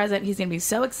him this present. He's gonna be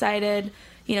so excited,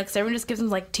 because everyone just gives him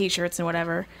like T-shirts and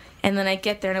whatever. And then I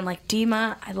get there and I'm like,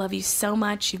 Dima, I love you so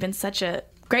much. You've been such a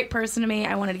great person to me.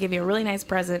 I wanted to give you a really nice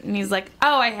present. And he's like,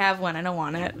 oh, I have one. I don't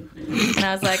want it. And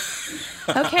I was like,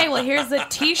 okay, well, here's the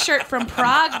T-shirt from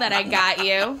Prague that I got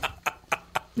you.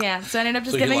 Yeah, so I ended up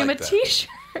just So you giving him a like that. T-shirt.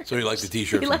 So you like the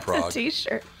T-shirt He from liked Prague? the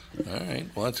T-shirt. All right.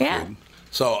 Well, that's Yeah. good.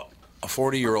 So a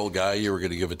 40-year-old guy, you were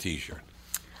going to give a T-shirt.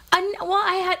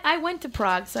 I went to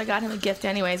Prague, so I got him a gift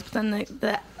anyways. But then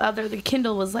the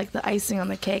Kindle was like the icing on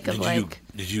the cake of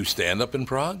Did you stand up in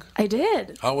Prague? I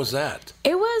did. How was that?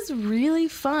 It was really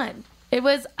fun. It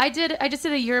was. I just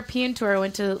did a European tour.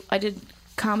 I did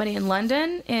comedy in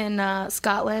London, in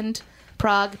Scotland,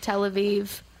 Prague, Tel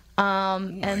Aviv,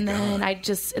 and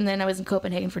then I was in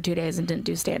Copenhagen for 2 days and didn't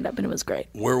do stand up, and it was great.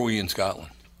 Where were you in Scotland?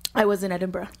 I was in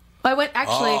Edinburgh. I went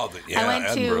actually. I went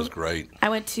Edinburgh's to. great. I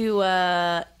went to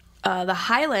the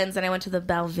Highlands and I went to the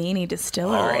Balvenie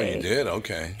distillery. Oh, you did?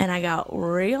 Okay. And I got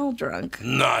real drunk.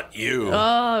 Not you.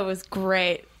 Oh, it was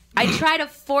great. I tried a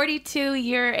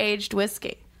 42-year aged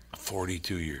whiskey.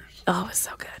 42 years. Oh, it was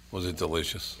so good. Was it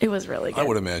delicious? It was really good. I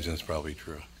would imagine it's probably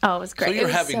true. Oh, it was great. So you're It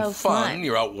was having so fun.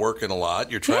 You're out working a lot.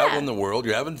 You're traveling the world.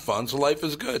 You're having fun. So life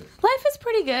is good. Life is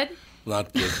pretty good.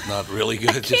 Not good. Not really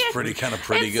good. It's just pretty kind of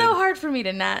pretty It's good. so hard for me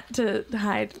to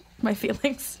hide my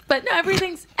feelings, but no,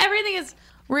 everything is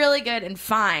really good and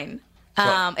fine.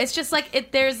 It's just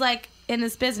like there's like in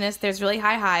this business, there's really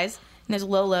high highs and there's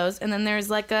low lows, and then there's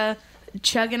like a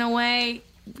chugging away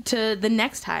to the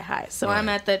next high. So Right.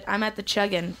 I'm at the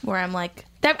chugging where I'm like,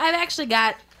 I've actually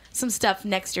got some stuff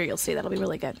next year. You'll see that'll be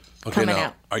really good. Okay, coming now,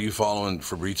 out. are you following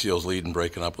Fabrizio's lead and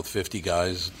breaking up with 50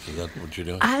 guys? Is that what you're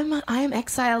doing? I'm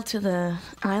exiled to the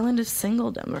island of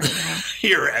singledom right now.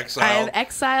 You're I exiled. have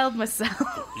exiled myself.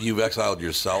 You've exiled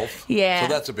yourself? Yeah. So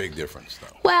that's a big difference,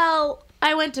 though. Well,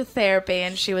 I went to therapy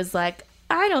and she was like,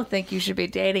 I don't think you should be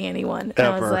dating anyone. And I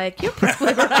was Ever. like, you're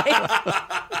probably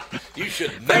right. You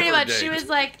should never Pretty much. date. She was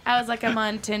like, I was like, I'm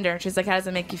on Tinder. She's like, how does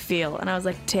it make you feel? And I was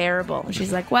like, terrible. And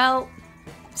she's like, well,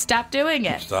 stop doing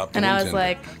it. Stop and doing I was Tinder.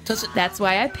 like, that's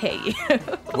why I pay you.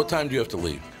 What time do you have to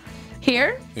leave?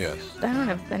 Here? Yes. I don't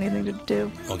have anything to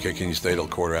do. Okay, can you stay till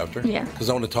quarter after? Yeah. Because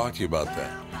I want to talk to you about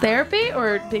that. Therapy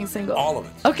or being single? All of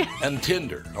it. Okay. And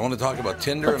Tinder. I want to talk about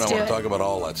Tinder Let's and I do want to it. talk about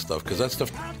all that stuff because that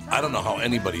stuff, I don't know how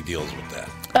anybody deals with that.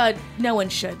 No one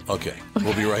should. Okay.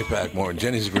 We'll be right back. More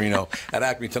Jenny Zagrino at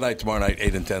Acme tonight, tomorrow night,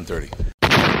 8 and 10:30.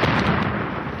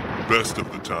 Best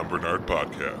of the Tom Bernard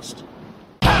Podcast.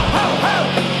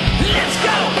 Let's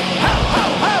go! Ho, ho,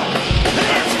 ho!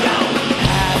 Let's go!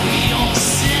 Have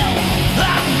yourself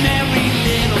a merry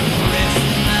little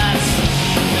Christmas.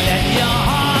 Let your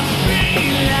heart be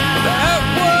That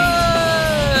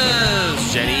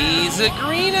was Jenny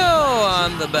Zagrino on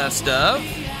the best of.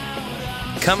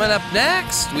 Coming up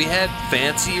next, we had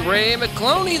Fancy Ray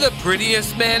McCloney, the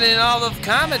prettiest man in all of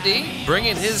comedy,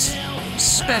 bringing his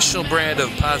special brand of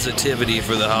positivity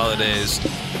for the holidays.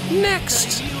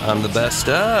 Next on the best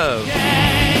of.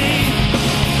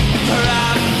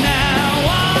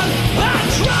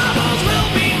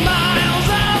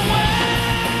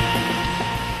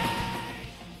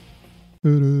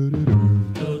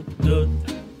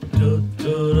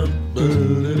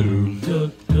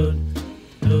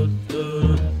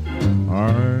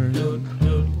 I'm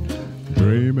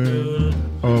dreaming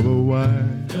of a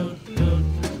white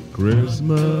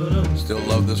Christmas. Still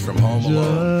love this from Home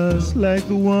Alone. Just like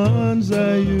the ones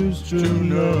I used to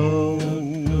know.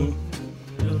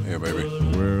 Here, baby.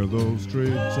 Where those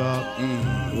treetops.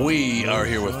 We are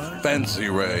here with Fancy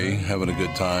Ray, having a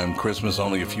good time. Christmas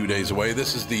only a few days away.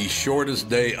 This is the shortest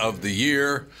day of the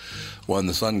year. When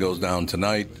the sun goes down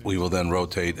tonight, we will then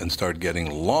rotate and start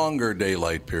getting longer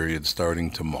daylight periods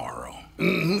starting tomorrow.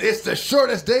 It's the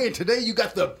shortest day, and today you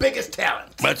got the biggest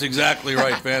talent. That's exactly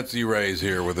right. Fancy Ray's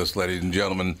here with us, ladies and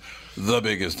gentlemen. The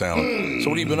biggest talent. So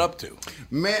what have you been up to?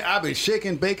 Man, I've been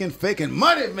shaking, baking, faking,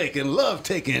 money making, love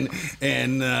taking,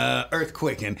 and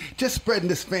earthquaking. Just spreading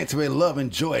this fancy way of love and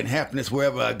joy and happiness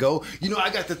wherever I go. You know, I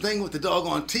got the thing with the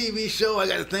doggone TV show. I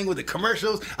got the thing with the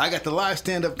commercials. I got the live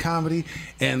stand-up comedy.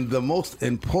 And the most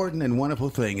important and wonderful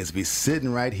thing is to be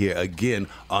sitting right here again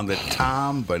on the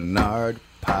Tom Bernard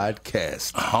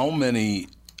Podcast. How many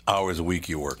hours a week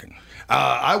are you working?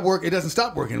 I work. It doesn't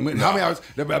stop working. How many hours?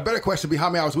 A better question would be how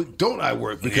many hours a week don't I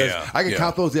work? Because I can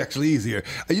count those actually easier.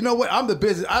 You know what? I'm the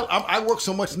business. I work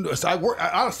so much.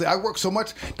 Honestly, I work so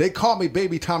much. They call me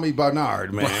Baby Tommy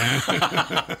Bernard, man.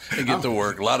 They get to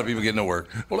work. A lot of people getting to work.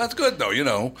 Well, that's good though. You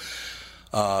know.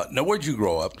 Now, where'd you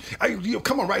grow up?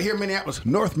 Come on, right here in Minneapolis,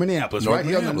 North Minneapolis, right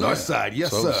here on the north side.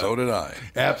 Yes, sir. So did I.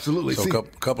 Absolutely. So a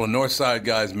couple of north side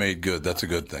guys made good. That's a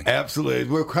good thing. Absolutely.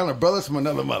 We're kind of brothers from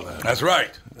another mother. That's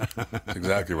right. That's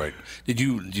exactly right. Did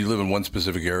you live in one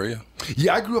specific area?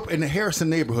 Yeah, I grew up in the Harrison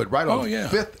neighborhood, right on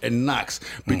 5th and Knox,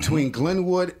 between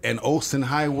Glenwood and Olson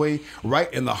Highway,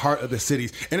 right in the heart of the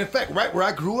cities. And in fact, right where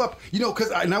I grew up, you know,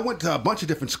 because I went to a bunch of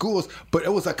different schools, but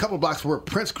it was a couple of blocks where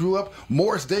Prince grew up.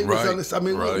 Morris Day was on this. I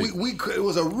mean, it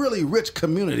was a really rich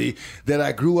community that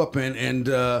I grew up in, and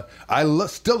I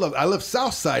live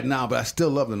South Side now, but I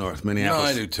still love the North Minneapolis. No,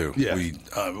 I do too. Yeah.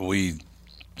 We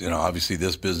you know, obviously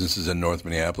this business is in North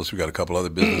Minneapolis. We got a couple other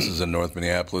businesses in North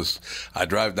Minneapolis. I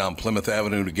drive down Plymouth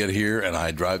Avenue to get here, and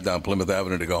I drive down Plymouth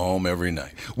Avenue to go home every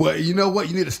night. Well, you know what?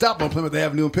 You need to stop on Plymouth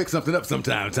Avenue and pick something up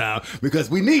sometime, Tom, because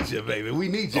we need you, baby. We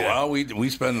need you. Well, we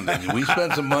spend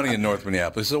some money in North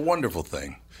Minneapolis. It's a wonderful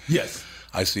thing. Yes.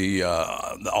 I see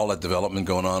all that development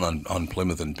going on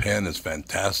Plymouth and Penn is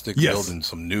fantastic. Yes. Building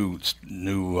some new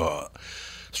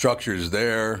structures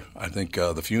there. I think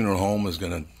the funeral home is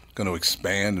going to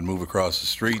expand and move across the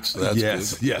street. So that's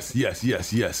good.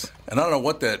 Yes. And I don't know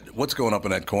what's going up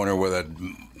in that corner where that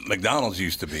McDonald's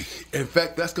used to be. In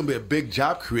fact, that's going to be a big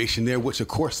job creation there, which of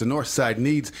course the North Side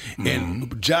needs. Mm-hmm.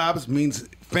 And jobs means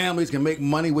families can make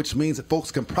money, which means that folks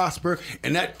can prosper,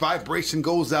 and that vibration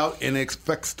goes out and it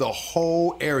affects the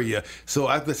whole area. So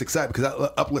I'm just excited because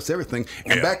that uplifts everything.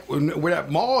 And back where that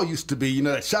mall used to be, you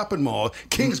know, that shopping mall,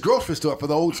 King's Grocery Store for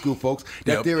the old school folks,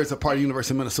 that there is a part of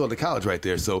University of Minnesota College right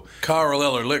there. So Carl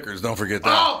Eller Liquors, don't forget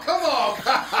that. Oh, come on!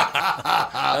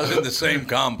 I was in the same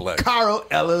complex. Carl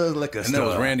Eller Liquor Store. And that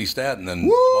was Randy Staten. And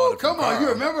woo! Come on, you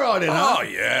remember all that, huh? Oh,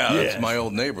 yeah. That's my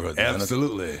old neighborhood. Man.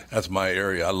 Absolutely. That's my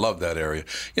area. I love that area.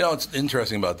 You know, what's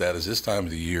interesting about that is this time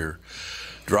of the year,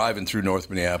 driving through North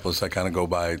Minneapolis, I kind of go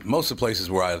by, most of the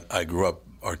places where I grew up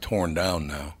are torn down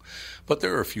now. But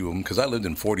there are a few of them because I lived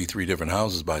in 43 different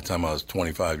houses by the time I was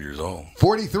 25 years old.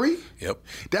 43? Yep.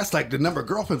 That's like the number of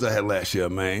girlfriends I had last year,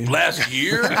 man. Last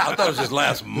year? I thought it was just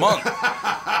last month.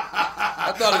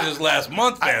 I thought it was just last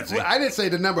month, Fancy. I didn't say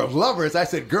the number of lovers. I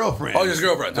said girlfriends. Oh, just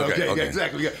girlfriends. Okay. Yeah,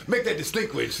 exactly. Make that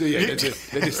distinguish.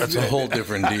 That's a whole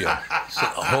different deal. It's a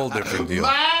whole different deal.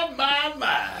 My.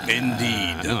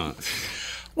 Indeed.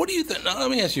 What do you think? Now,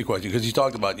 let me ask you a question, because you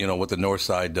talked about, you know, what the North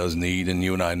Side does need, and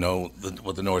you and I know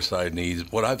what the North Side needs.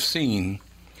 What I've seen,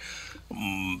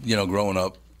 you know, growing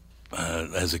up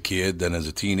as a kid, then as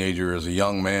a teenager, as a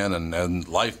young man, and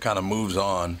life kind of moves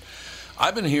on.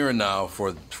 I've been hearing now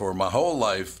for my whole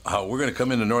life how we're going to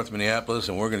come into North Minneapolis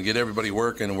and we're going to get everybody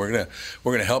working and we're going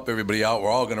to help everybody out.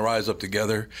 We're all going to rise up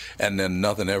together, and then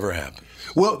nothing ever happens.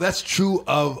 Well, that's true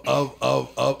of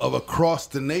across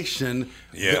the nation.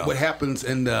 Yeah. What happens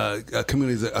in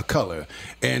communities of color,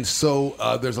 and so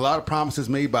there's a lot of promises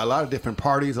made by a lot of different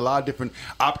parties, a lot of different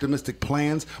optimistic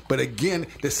plans. But again,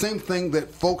 the same thing that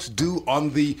folks do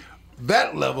on the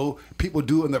that level, people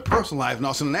do in their personal life and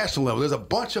also on the national level. There's a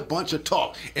bunch of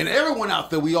talk. And everyone out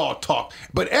there, we all talk.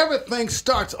 But everything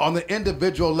starts on the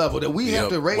individual level, that we have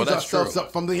to raise ourselves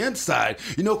up from the inside.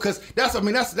 You know, because that's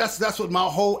what my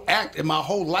whole act and my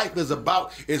whole life is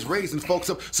about, is raising folks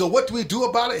up. So what do we do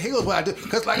about it? Here's what I do.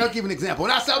 Because, like, I'll give you an example.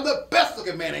 When I say I'm the best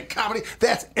looking man in comedy,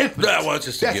 that's infinite. Well, it's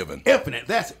just a given. Infinite.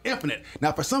 That's infinite.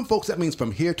 Now, for some folks, that means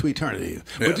from here to eternity.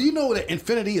 Yeah. But do you know that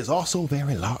infinity is also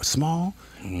very small?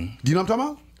 Mm-hmm. Do you know what I'm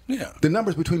talking about? Yeah. The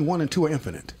numbers between 1 and 2 are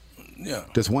infinite. Yeah.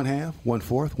 There's 1/2,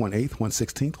 1/4, 1/8,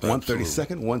 1/16,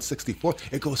 1/32,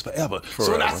 1/64. It goes forever.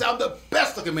 So when I say I'm the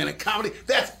best looking man in comedy,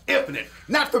 that's infinite.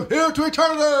 Not from here to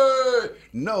eternity.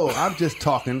 No, I'm just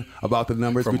talking about the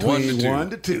numbers From between 1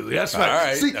 to 2. That's right. All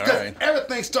right. See, all right.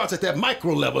 everything starts at that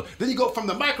micro level. Then you go from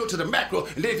the micro to the macro.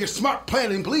 And then if you're smart,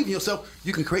 planning, and believe in yourself,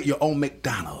 you can create your own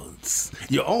McDonald's,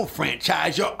 your own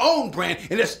franchise, your own brand.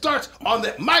 And it starts on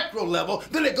that micro level.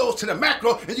 Then it goes to the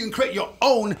macro, and you can create your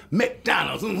own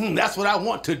McDonald's. That's what I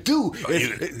want to do,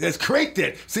 is create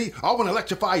that. See, I want to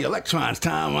electrify your electrons,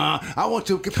 Tom. I want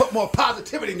to put more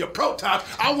positivity in your protons.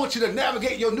 I want you to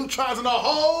navigate your neutrons in a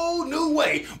whole new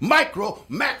way. Micro,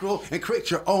 macro, and create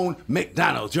your own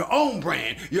McDonald's, your own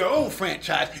brand, your own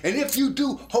franchise. And if you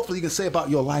do, hopefully you can say about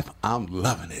your life, I'm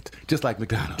loving it. Just like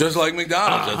McDonald's. Just like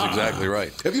McDonald's. That's exactly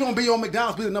right. If you don't be on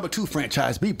McDonald's, be the number 2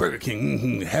 franchise. Be Burger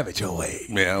King. Have it your way.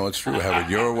 Yeah, well, it's true. Have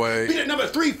it your way. Be the number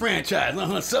 3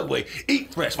 franchise. Subway.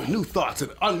 Eat fresh with new thoughts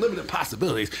and unlimited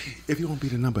possibilities. If you want to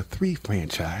be the number 3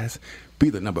 franchise, be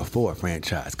the number 4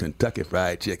 franchise. Kentucky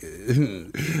Fried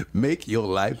Chicken. Make your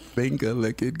life finger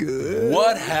looking good.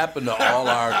 What happened to all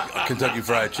our Kentucky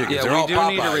Fried Chickens? Yeah, They're we all do Popeyes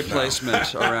need a now.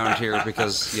 replacement around here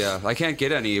because I can't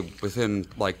get any within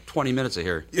like 20 minutes of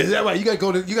here. Is that right? You got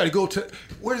to go to.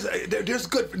 Where's there's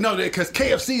good? No, because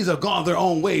KFCs have gone their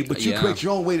own way, but you create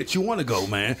your own way that you want to go,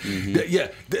 man. Mm-hmm.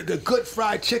 The good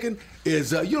fried chicken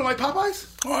is. You don't like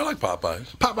Popeyes? Oh, I like Popeyes.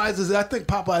 Popeyes is. I think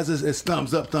Popeyes is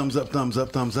thumbs up, thumbs up, thumbs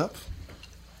up, thumbs up.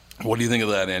 What do you think of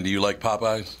that, Andy? You like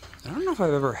Popeyes? I don't know if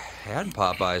I've ever had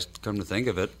Popeyes, come to think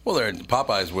of it. Well,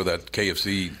 Popeyes where that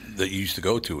KFC that you used to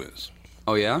go to is.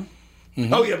 Oh, yeah?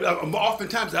 Mm-hmm. Oh, yeah.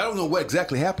 Oftentimes, I don't know what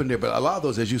exactly happened there, but a lot of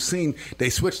those, as you've seen,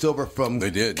 they switched over from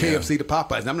KFC to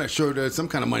Popeyes. And I'm not sure there's some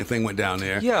kind of money thing went down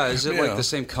there. Yeah, is it like the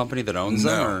same company that owns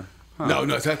them? Or? No,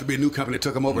 it has to be a new company that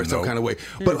took them over in some kind of way.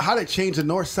 But how they change the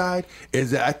north side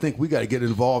is that I think we got to get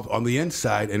involved on the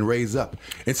inside and raise up.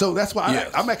 And so that's why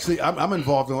I'm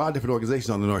involved in a lot of different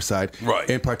organizations on the north side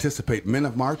and participate. Men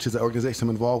of March is an organization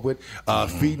I'm involved with,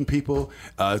 feeding people,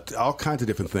 all kinds of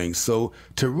different things. So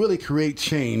to really create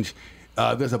change,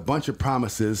 there's a bunch of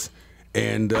promises,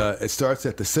 and it starts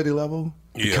at the city level,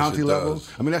 the county level. Does.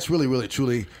 I mean, that's really,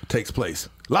 truly takes place.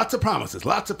 Lots of promises,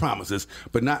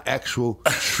 but not actual,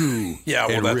 true,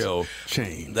 and real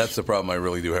change. That's the problem I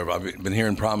really do have. I've been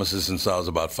hearing promises since I was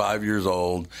about 5 years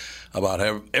old about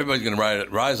how everybody's going to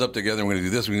rise up together, we're going to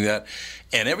do this, we're going to do that.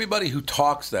 And everybody who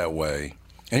talks that way,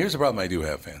 and here's the problem I do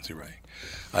have, Fancy Ray.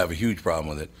 I have a huge problem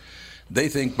with it. They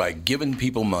think by giving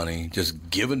people money, just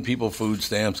giving people food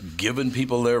stamps, giving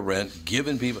people their rent,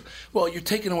 well, you're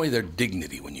taking away their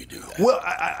dignity when you do that. Well,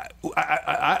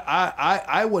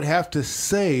 I would have to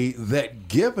say that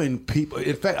giving people,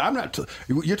 in fact, I'm not.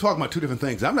 You're talking about two different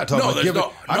things. I'm not talking about giving.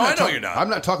 I know you're not. I'm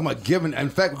not talking about giving. In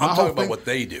fact, I'm talking about what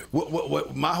they do.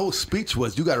 What my whole speech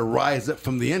was, you got to rise up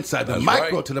from the inside, the That's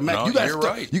micro right. to the macro. No, you're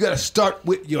right. You got to start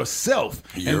with yourself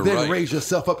You're and then right. raise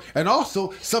yourself up. And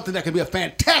also, something that can be a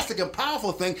fantastic and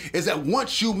powerful thing is that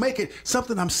once you make it,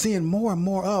 something I'm seeing more and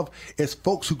more of is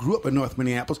folks who grew up in North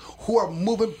Minneapolis who are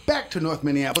moving back to North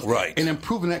Minneapolis and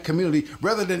improving that community.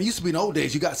 Rather than it used to be in the old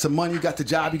days, you got some money, you got the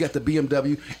job, you got the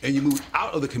BMW, and you moved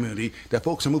out of the community. That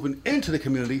folks are moving into the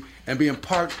community and being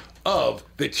part of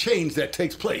the change that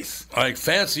takes place. Like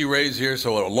Fancy Ray's here,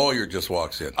 so a lawyer just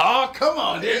walks in. Oh, come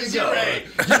on, there you go. Ray.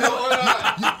 You know,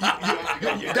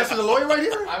 that's a lawyer right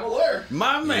here? I'm a lawyer.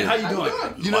 My man, how you doing?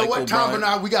 You know what, Tom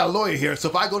Bernard, we got a lawyer here, so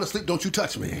if I go to sleep, don't you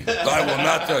touch me. I will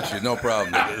not touch you, no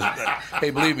problem.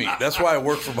 Hey, believe me, that's why I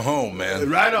work from home, man.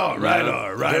 Right on.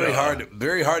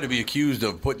 Very hard to be accused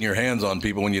of putting your hands on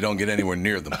people when you don't get anywhere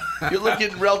near them. You're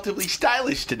looking relatively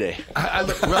stylish today. I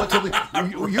look relatively.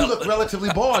 You look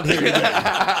relatively bald here today.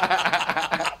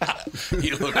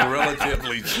 You look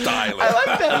relatively stylish. I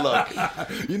like that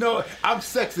look. You know, I'm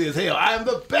sexy as hell. I am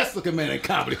the best looking man in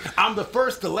comedy. I'm the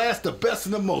first, the last, the best,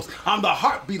 and the most. I'm the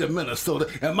heartbeat of Minnesota,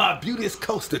 and my beauty is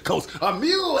coast to coast. A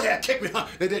mule had kicked me,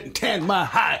 they didn't tan my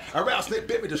hide. A rattlesnake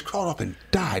bit me, just crawled off and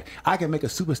died. I can make a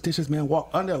superstitious man walk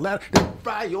under a ladder, then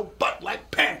fry your butt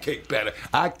like pancake batter.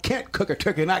 I can't cook a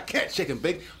turkey, and I can't shake and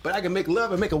bake, but I can make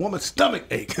love and make a woman's stomach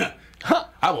ache.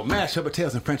 I will mash her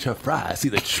potatoes and French her fries. See,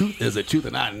 the truth is the truth,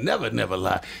 and I never, never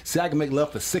lie. See, I can make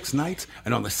love for 6 nights,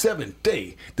 and on the 7th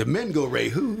day, the men go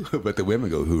ray-hoo, but the women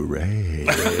go hooray.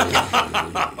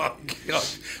 Thank you. Now,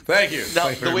 Thank you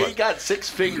the very way much. he got 6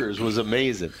 fingers was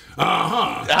amazing.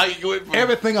 Uh-huh. How you went from,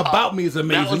 Everything about me is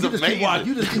amazing. That was You just amazing.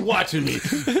 you just keep watching me.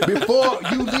 Before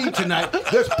you leave tonight,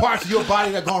 there's parts of your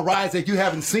body that are going to rise that you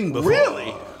haven't seen before.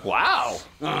 Really? Wow.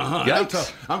 Uh-huh.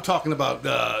 I'm talking about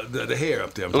the hair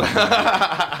up there.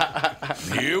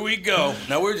 Here we go.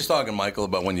 Now we were just talking, Michael,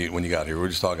 about when you got here. We were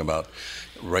just talking about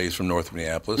raised from North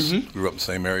Minneapolis, grew up in the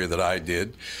same area that I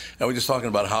did, and we're just talking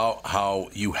about how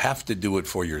you have to do it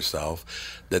for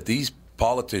yourself. That these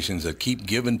politicians that keep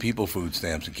giving people food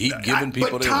stamps and keep giving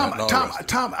people But their rent and all the rest of it.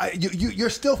 Tom,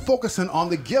 you're still focusing on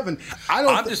the giving.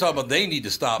 I'm just talking about they need to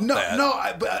stop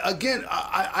that. But again,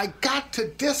 I got to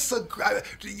disagree.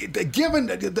 The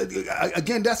giving,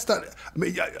 again, that's not.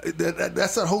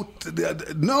 That's a whole.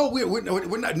 No, we're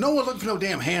not. No one's looking for no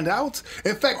damn handouts.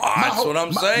 In fact, that's what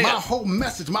I'm saying. My whole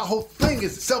message, my whole thing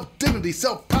is self-dignity,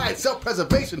 self-pride,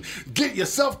 self-preservation. Get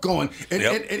yourself going,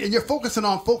 and you're focusing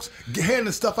on folks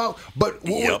handing stuff out, but.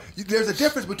 There's a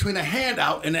difference between a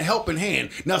handout and a helping hand.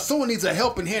 Now, someone needs a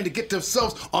helping hand to get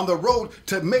themselves on the road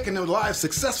to making their lives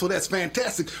successful. That's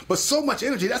fantastic. But so much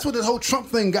energy. That's what the whole Trump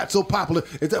thing got so popular,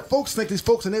 is that folks think these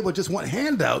folks in the neighborhood just want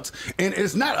handouts. And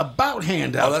it's not about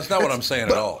handouts. Oh, that's not what I'm saying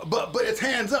at all. But it's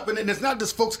hands up. And it's not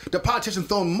just folks, the politicians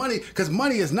throwing money, because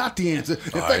money is not the answer.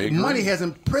 In fact, money has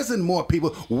imprisoned more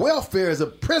people. Welfare is a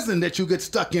prison that you get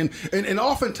stuck in. And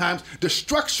oftentimes, the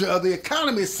structure of the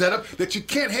economy is set up that you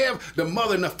can't have the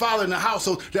mother and the father in the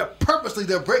household, that purposely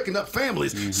they're breaking up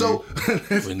families. So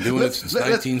we've been doing it since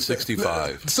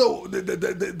 1965. So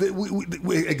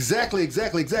exactly.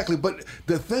 But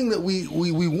the thing that we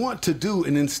want to do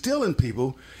and instill in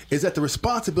people is that the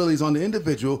responsibility is on the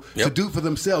individual to do for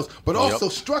themselves, but also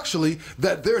structurally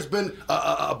that there's been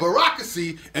a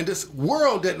bureaucracy in this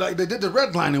world that, like they did the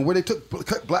redlining, where they took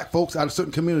black folks out of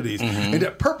certain communities, and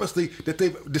that purposely that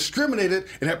they've discriminated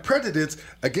and have prejudice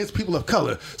against people of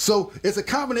color. So it's a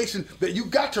combination that you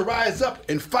got to rise up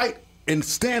and fight and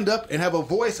stand up and have a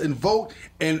voice and vote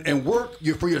and work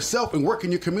for yourself and work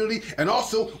in your community. And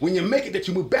also, when you make it, that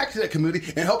you move back to that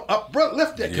community and help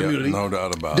uplift that community. No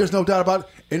doubt about it. There's no doubt about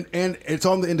it. And it's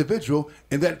on the individual.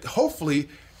 And that hopefully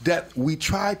that we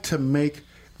try to make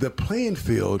the playing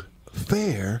field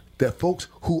fair, that folks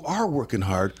who are working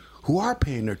hard, who are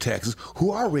paying their taxes,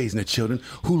 who are raising their children,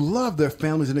 who love their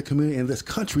families in the community and this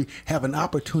country, have an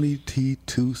opportunity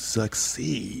to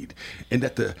succeed, and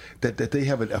that they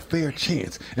have a fair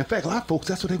chance. In fact, a lot of folks,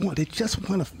 that's what they want. They just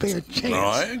want a fair chance. No,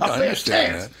 I a fair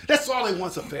understand chance. that. That's all they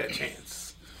want, is a fair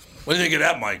chance. What do you think of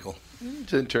that, Michael?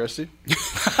 It's interesting.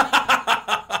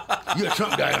 You're a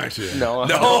Trump guy, aren't you? No.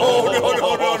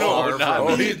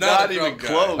 He's not even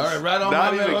close. All right, right on.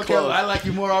 Not my even man. close. Okay, I like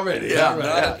you more already. Yeah, All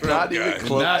right. not even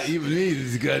close. Not even me.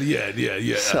 Is good.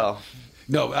 Yeah. So.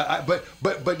 No, but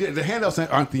the handouts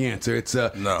aren't the answer. It's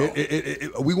No.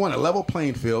 We want a level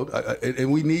playing field, and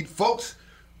we need folks.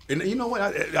 And you know what?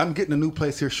 I'm getting a new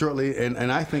place here shortly,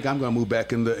 and I think I'm going to move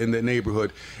back in the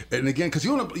neighborhood. And again, because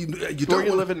you don't. Where are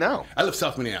you living now? I live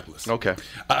South Minneapolis. Okay.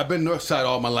 I've been North Side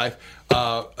all my life.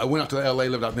 I went out to L.A.,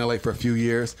 lived out in L.A. for a few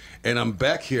years, and I'm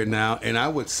back here now. And I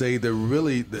would say the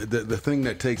thing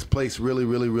that takes place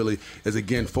really is,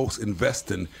 again, folks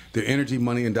investing their energy,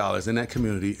 money, and dollars in that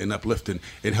community and uplifting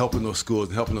and helping those schools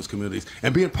and helping those communities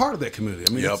and being part of that community.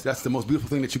 I mean, that's the most beautiful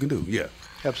thing that you can do. Yeah.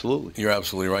 Absolutely. You're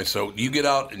absolutely right. So you get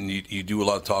out and you do a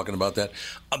lot of talking about that.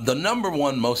 The number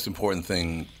one most important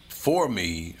thing for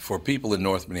me, for people in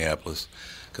North Minneapolis,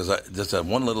 because that's that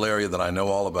one little area that I know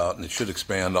all about, and it should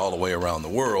expand all the way around the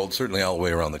world, certainly all the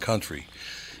way around the country,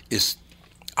 is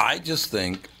I just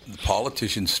think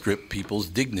politicians strip people's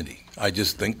dignity. I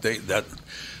just think that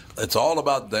it's all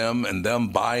about them and them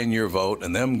buying your vote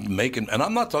and them making, and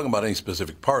I'm not talking about any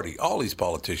specific party. All these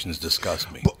politicians disgust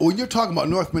me. But when you're talking about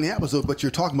North Minneapolis, but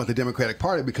you're talking about the Democratic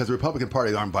Party, because the Republican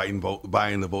Party aren't buying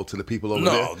the votes of the people over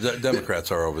there. No, the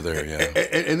Democrats are over there, yeah.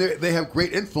 And they have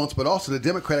great influence, but also the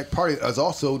Democratic Party is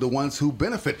also the ones who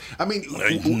benefit. I mean,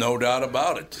 no doubt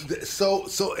about it. So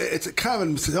it's a kind of,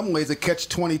 in some ways, a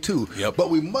catch-22. Yep. But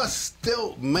we must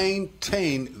still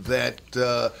maintain that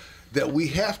we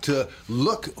have to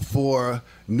look for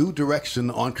new direction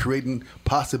on creating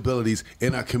possibilities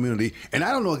in our community. And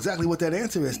I don't know exactly what that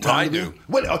answer is, Tom. I do.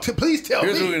 Please tell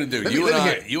Here's me. what we're going to do.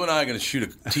 You and I are going to shoot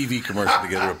a TV commercial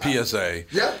together, a PSA.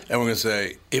 Yeah. And we're going to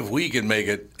say, if we can make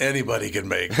it, anybody can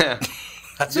make it.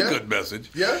 That's a good message.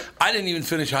 Yeah. I didn't even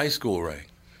finish high school, Ray.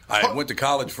 I went to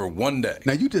college for one day.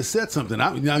 Now you just said something.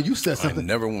 Now you said something. I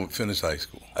never finished high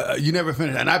school. You never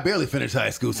finished, and I barely finished high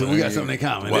school, so we got something in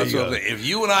common. Well, There you go. if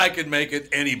you and I can make it,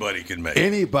 anybody can make it.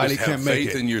 Anybody Just can have make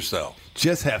faith it. in yourself.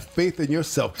 Just have faith in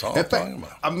yourself. That's all In I'm fact, talking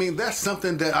about. I mean, that's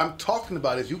something that I'm talking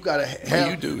about. Is you got to have. Well,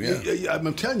 you do, yeah.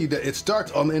 I'm telling you that it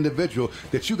starts on the individual.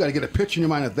 That you got to get a picture in your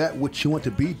mind of that which you want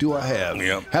to be. Do I have?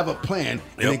 Yep. Have a plan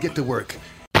and then get to work.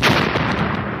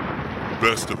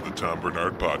 Best of the Tom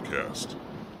Bernard Podcast.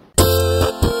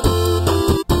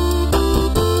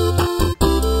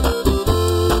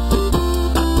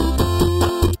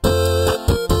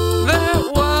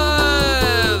 That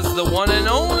was the one and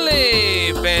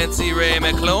only Fancy Ray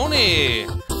McCloney.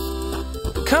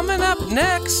 Coming up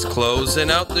next,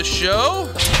 closing out the show,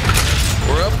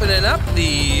 we're opening up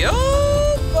the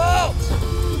old vault.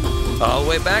 All the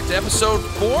way back to episode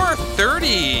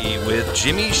 430 with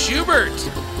Jimmy Schubert.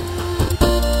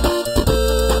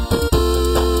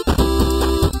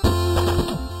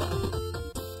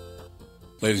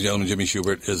 Ladies and gentlemen, Jimmy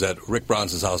Schubert is at Rick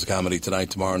Bronson's House of Comedy tonight,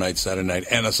 tomorrow night, Saturday night,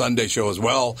 and a Sunday show as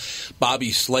well.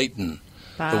 Bobby Slayton,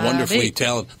 the wonderfully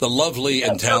talented, the lovely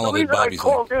and talented the reason Bobby I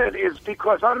Slayton. called in is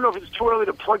because I don't know if it's too early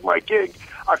to plug my gig.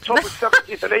 October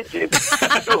 17th and 18th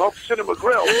at New Hope Cinema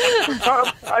Grill.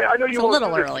 Tom, I know you It's a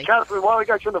little early. Catherine, while I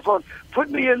got you on the phone,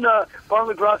 put me in Bar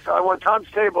La Grassa. I want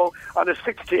Tom's table on the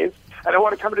 16th. And I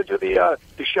want to come in to do the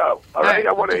show. All right?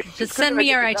 I want to Just send me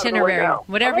your itinerary,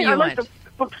 whatever you I like want. to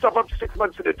book stuff up to 6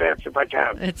 months in advance if I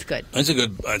can. It's good. That's a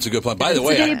good plan. By the It's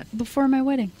way, the day before my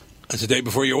wedding. it's the day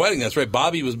before your wedding. That's right.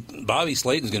 Bobby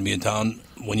Slayton's going to be in town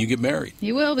when you get married.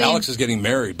 You will be. Alex is getting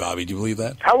married, Bobby. Do you believe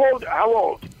that? How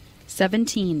old?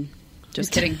 17.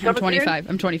 Just kidding. I'm 17? 25.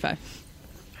 I'm 25.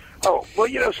 Oh, well,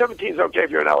 17 is okay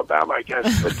if you're in Alabama, I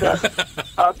guess. But,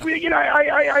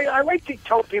 I like to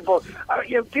tell people,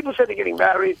 people say they're getting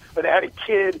married, or they had a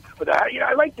kid, or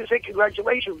I like to say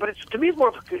congratulations, but to me, it's more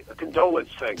of a condolence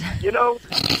thing,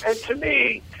 And to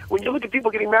me, when you look at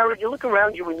people getting married, you look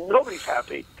around you and nobody's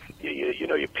happy.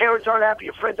 Your parents aren't happy,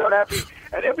 your friends aren't happy,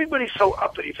 and everybody's so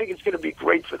uppity. You think it's going to be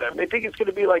great for them. They think it's going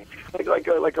to be like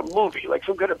a movie, like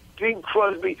some kind of Bing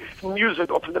Crosby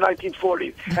musical from the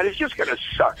 1940s, and it's just going to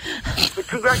suck. But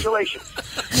congratulations.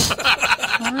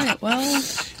 All right, well.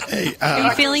 Hey, are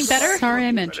you feeling better? Sorry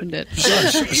I mentioned it.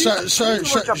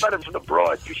 It works out better for the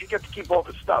broad because you get to keep all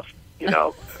the stuff,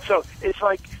 So it's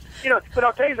like, but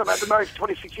I'll tell you something. I've been married for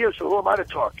 26 years, so who am I to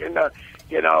talk? And,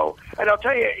 and I'll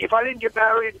tell you, if I didn't get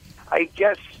married, I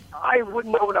guess I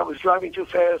wouldn't know when I was driving too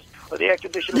fast, or the air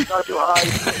conditioner was not too high,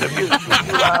 the music was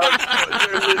too loud,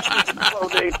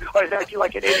 or I was acting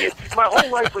like an idiot. My whole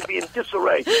life would be in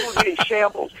disarray. It would be in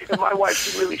shambles, and my wife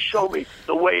could really show me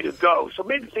the way to go. So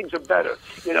maybe things are better,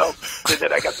 than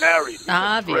that I got married.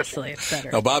 Obviously, it's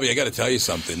better. Now, Bobby, I got to tell you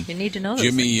something. You need to know this.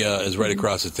 Jimmy is right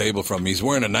across the table from me. He's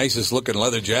wearing the nicest looking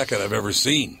leather jacket I've ever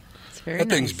seen. Very that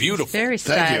nice. thing's beautiful. It's very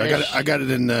Thank stylish. you. I got it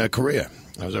in Korea.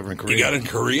 I was over in Korea. You got it in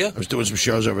Korea? I was doing some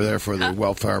shows over there for the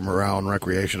welfare, morale, and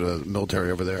recreation of the military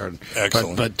over there. And,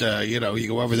 Excellent. But you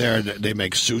go over there, and they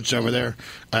make suits over there.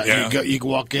 Yeah. You can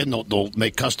walk in, they'll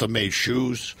make custom-made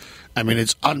shoes. I mean,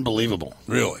 it's unbelievable.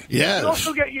 Really? Yeah.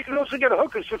 You can also get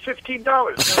hookers for $15.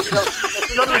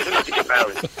 That's another reason to get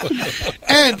married.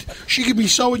 And she can be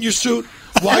sewing your suit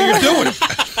while you're doing it.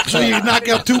 So you knock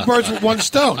out two birds with one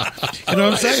stone. You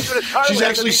know what I'm saying? She's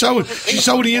actually sewing. She's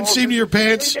sewing the inseam to your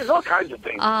pants. There's all kinds of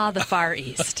things. Ah, the Far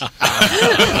East. The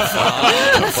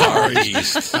Far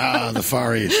East. The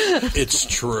Far East. It's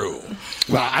true.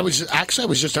 Well, I was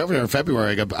just over there in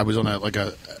February. I was on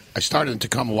I started in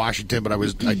Tacoma, Washington, but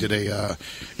I did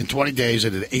in 20 days I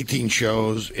did 18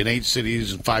 shows in 8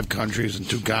 cities in 5 countries and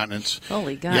 2 continents.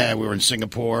 Holy God. Yeah, we were in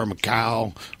Singapore,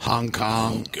 Macau, Hong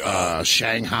Kong,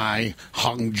 Shanghai,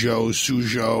 Hangzhou,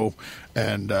 Suzhou,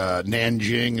 and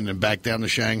Nanjing, and then back down to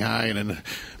Shanghai, and then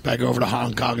back over to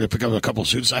Hong Kong to pick up a couple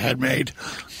suits I had made,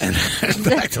 and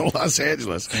back to Los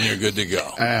Angeles. And you're good to go.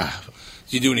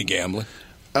 Did you do any gambling?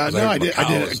 No, I did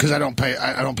because I don't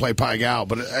play Pai Gow,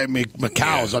 but I mean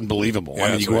Macau is unbelievable. Yeah,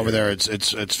 I mean, you go over there,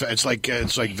 it's like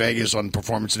Vegas on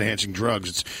performance enhancing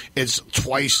drugs. It's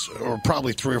twice or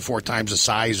probably 3 or 4 times the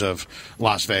size of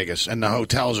Las Vegas, and the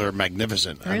hotels are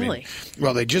magnificent. Really?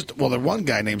 The one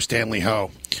guy named Stanley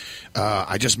Ho.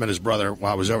 I just met his brother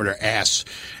while I was over there.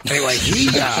 Anyway, he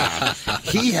had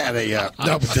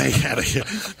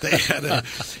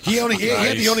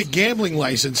the only gambling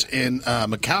license in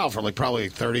Macau for like probably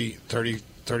 30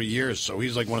 years. So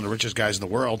he's like one of the richest guys in the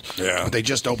world. Yeah. But they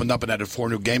just opened up and added 4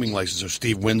 new gaming licenses. So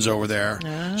Steve Wynn's over there.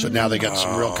 So now they got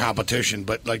some real competition.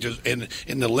 But like just in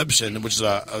the Libsyn,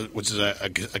 which is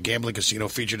a gambling casino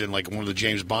featured in like one of the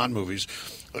James Bond movies.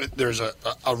 there's a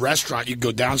restaurant. You can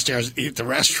go downstairs and eat at the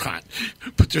restaurant,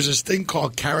 but there's this thing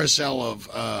called carousel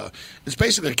of. It's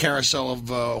basically a carousel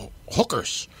of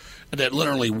hookers that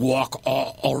literally walk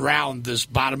all around this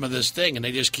bottom of this thing, and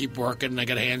they just keep working. And they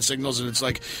got hand signals, and it's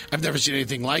like I've never seen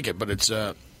anything like it. But it's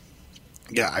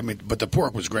yeah, I mean, but the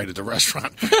pork was great at the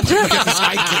restaurant. You get this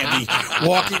eye candy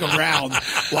walking around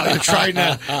while you're trying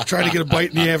to get a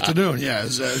bite in the afternoon. Yeah,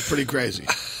 it's pretty crazy.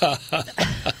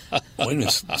 Wait a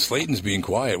minute, Slayton's being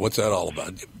quiet. What's that all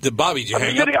about? Bobby, did you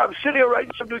hang up? I'm sitting here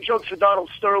writing some new jokes for Donald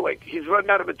Sterling. He's running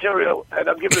out of material, and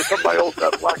I'm giving it some of my old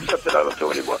stuff. Black stuff that I don't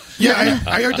do anymore. Yeah,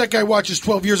 I heard that guy watches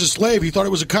 12 Years a Slave. He thought it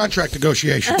was a contract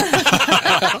negotiation.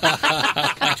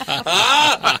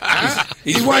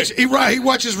 He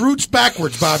watches Roots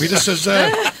backwards, Bobby. This is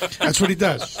that's what he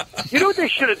does. You know what they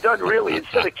should have done, really,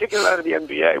 instead of kicking him out of the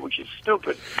NBA, which is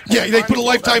stupid? Yeah, they put a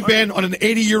lifetime ban on an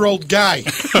 80-year-old guy.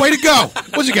 Way to go.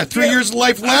 What's he got, 3 years of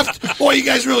life left? Boy, you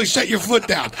guys really set your foot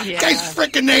down. Yeah. Guy's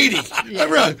freaking 80. Yeah.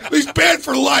 Really, he's banned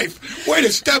for life. Way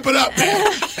to step it up,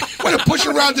 man. Way to push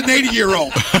around an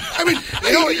 80-year-old. I mean,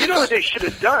 you know what they should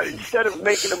have done? Instead of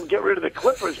making them get rid of the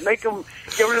Clippers, make them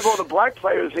get rid of all the black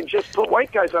players and just put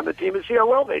white guys on the team and see how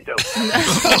well they do.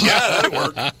 Yeah, that'd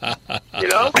work. You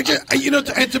know?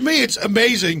 And to me, it's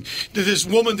amazing that this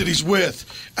woman that he's with,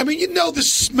 I mean,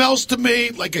 this smells to me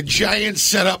like a giant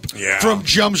setup from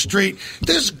Jump Street.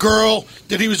 This girl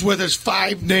that he was with has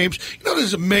 5 names. This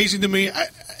is amazing to me.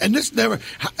 And this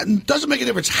doesn't make a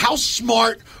difference how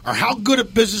smart or how good a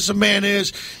business a man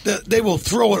is. That they will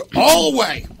throw it all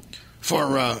away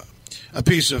for a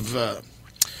piece of. Of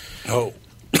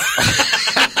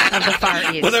the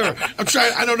Far East. Whatever. I'm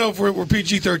trying. I don't know if we're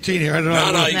PG-13 here. I don't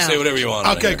know. No, you can say whatever you want.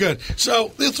 Okay, good.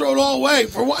 So they'll throw it all away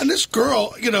for what? And this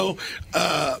girl, he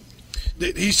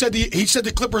said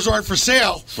the Clippers aren't for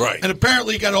sale. Right. And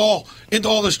apparently he got into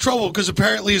all this trouble because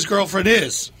apparently his girlfriend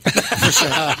is for sale.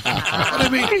 I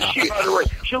mean, by the way,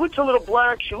 she looks a little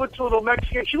black. She looks a little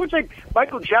Mexican. She looks like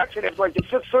Michael Jackson after like the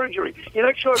 5th surgery. You're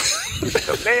not sure if she's like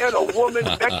a man, a woman,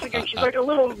 Mexican. She's like a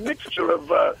little mixture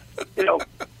of,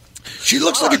 She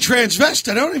looks like a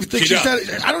transvestite. I don't even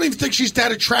think she's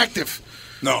that attractive.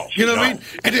 No. You know what I mean?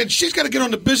 And then she's got to get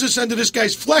on the business end of this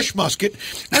guy's flesh musket.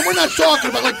 And we're not talking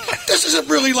about, this isn't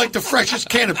really like the freshest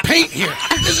can of paint here.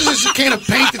 This is just a can of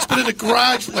paint that's been in the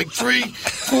garage for like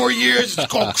 3-4 years. It's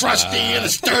called crusty, and to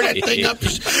stir that thing up. You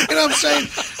know what I'm saying?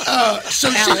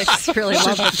 Alex really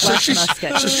loves the flesh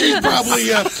musket. So she's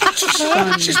probably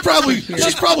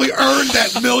earned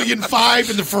that $1.5 million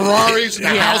in the Ferraris and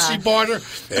the house he bought her.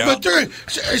 Yeah. But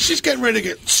she's getting ready to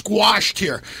get squashed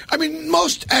here. I mean,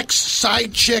 most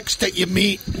ex-side chicks that you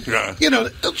meet,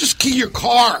 they'll just key your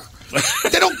car.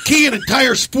 They don't key an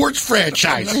entire sports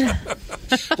franchise.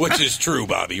 Which is true,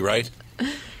 Bobby, right?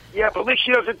 Yeah, but at least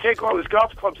she doesn't take all his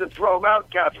golf clubs and throw them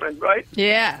out, Catherine, right?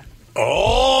 Yeah.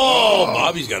 Oh,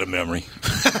 Bobby's got a memory.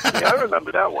 Yeah, I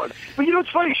remember that one. But it's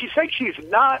funny. She said she's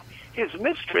not his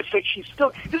mistress. That she's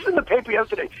still. This is in the paper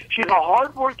yesterday. She's a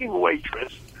hardworking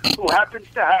waitress who happens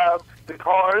to have the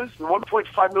cars, the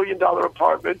 $1.5 million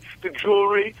apartment, the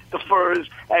jewelry, the furs,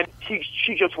 and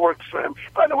she just works for him.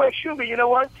 By the way, Sugar, you know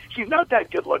what? She's not that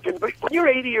good looking, but when you're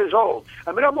 80 years old,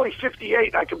 I mean, I'm only 58,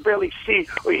 and I can barely see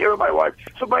or hear my wife.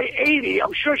 So by 80,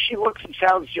 I'm sure she looks and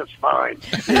sounds just fine.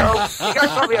 The guy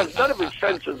probably has none of his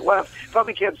senses left.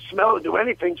 Probably can't smell or do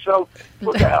anything, so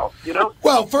what the hell,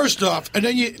 Well, first off, and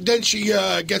then she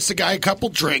gets the guy a couple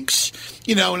drinks,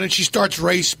 and then she starts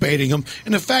race baiting him.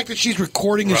 And the fact that she's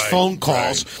recording his phone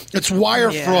calls, it's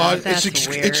wire fraud, it's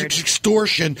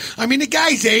extortion. I mean, the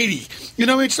guy's 80. You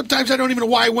know what I mean? Sometimes I don't even know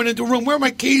why I went into a room. Where are my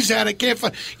keys at? I can't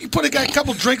find. You put a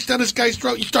couple drinks down this guy's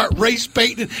throat, you start race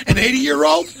baiting an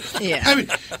 80-year-old? Yeah. I mean,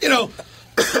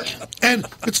 and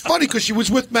it's funny because she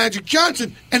was with Magic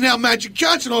Johnson, and now Magic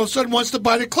Johnson all of a sudden wants to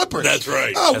buy the Clippers. That's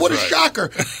right. Oh, That's what a right. shocker.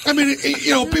 I mean,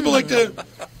 people like to...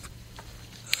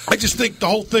 I just think the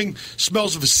whole thing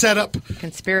smells of a setup.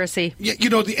 Conspiracy. Yeah,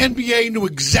 the NBA knew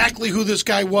exactly who this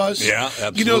guy was. Yeah,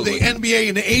 absolutely. The NBA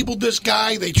enabled this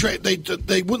guy. They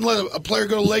wouldn't let a player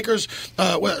go to Lakers.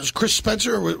 What was Chris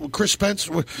Spencer or Chris Spence?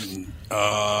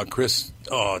 Chris.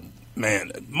 Oh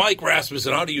man, Mike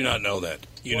Rasmussen. How do you not know that?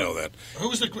 You know that. Who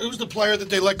was the player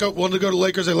that they let go? Wanted to go to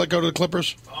Lakers. They let go to the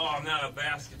Clippers. Oh, I'm not a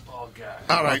basketball guy.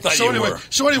 All right. So anyway,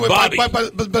 but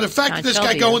the fact that this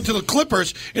guy going to the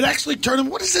Clippers, it actually turned him.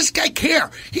 What does this guy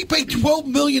care? He paid $12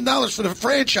 million for the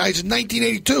franchise in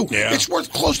 1982. Yeah. It's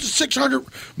worth close to $600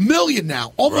 million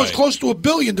now, almost close to $1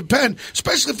 billion. Depend,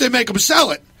 especially if they make him sell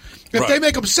it. If they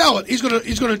make him sell it, he's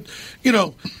gonna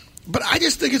But I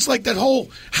just think it's like that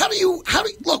whole. How do you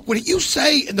look? What do you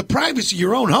say in the privacy of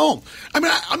your own home? I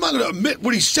mean, I'm not going to admit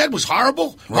what he said was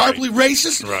horrible, horribly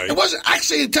racist. Right. It wasn't.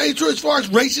 Actually, to tell you the truth, as far as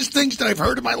racist things that I've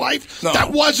heard in my life, No.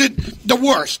 that wasn't the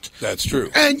worst. That's true.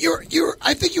 And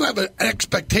I think you have an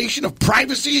expectation of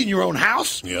privacy in your own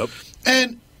house. Yep.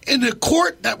 And in the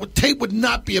court, tape would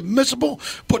not be admissible.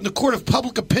 But in the court of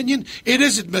public opinion, it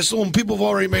is admissible, and people have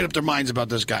already made up their minds about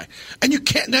this guy. And you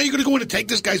can't. Now you're going to go in and take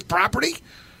this guy's property.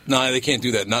 No, they can't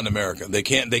do that. Not in America. They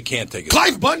can't take it.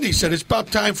 Clive Bundy said it's about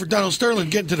time for Donald Sterling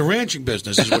to get into the ranching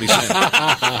business, is what he said.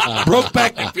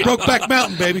 Brokeback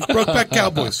Mountain, baby. Brokeback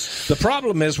Cowboys. The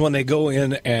problem is when they go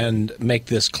in and make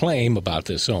this claim about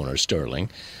this owner,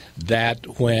 Sterling, that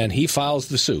when he files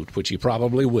the suit, which he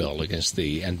probably will against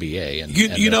the NBA, and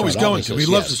You know he's going to. He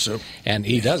loves yes. the suit. And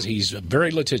he does. He's a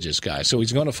very litigious guy, so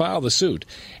he's going to file the suit.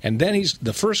 And then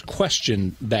the first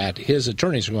question that his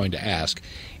attorneys are going to ask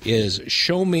is,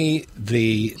 show me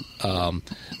the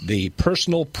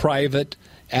personal, private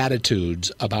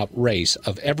attitudes about race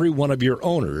of every one of your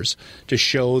owners to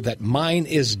show that mine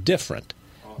is different,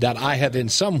 that I have in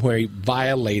some way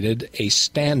violated a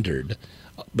standard,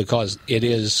 because it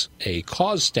is a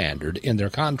cause standard in their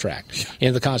contract,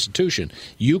 in the Constitution.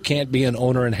 You can't be an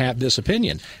owner and have this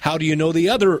opinion. How do you know the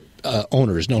other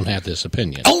owners don't have this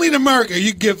opinion? Only in America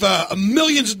you give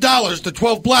millions of dollars to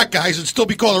 12 black guys and still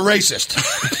be called a racist.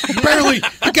 Apparently,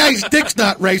 the guy's dick's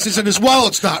not racist and his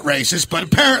wallet's not racist, but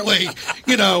apparently,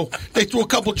 they threw a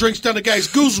couple drinks down the guy's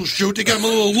goozle chute, they got him a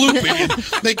little loopy, and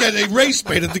they race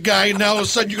baited the guy, and now all of a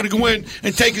sudden you're going to go in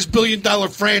and take his $1 billion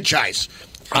franchise.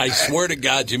 I swear to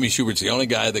God, Jimmy Schubert's the only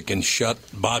guy that can shut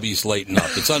Bobby Slayton up.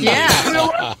 It's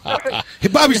unbelievable. Hey,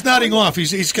 Bobby's nodding off.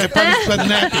 He's got probably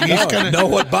napping. He's kinda... No,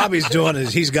 what Bobby's doing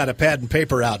is he's got a pad and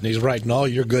paper out, and he's writing all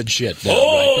your good shit down.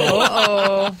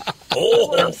 I'm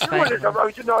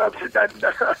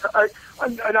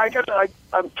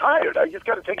tired. I just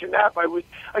got to take a nap.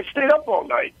 I stayed up all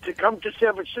night to come to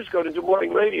San Francisco to do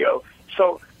morning radio.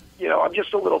 So, I'm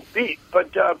just a little beat.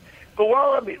 But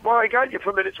while I got you for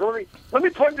a minute, let me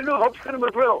plug the new Hope Cinema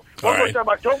Grill. One more time,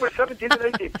 October 17th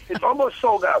and 18th. It's almost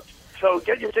sold out. So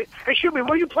get your ticket. Hey, Shuby,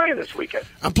 what are you playing this weekend?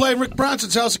 I'm playing Rick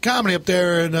Bronson's House of Comedy up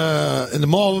there in the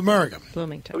Mall of America.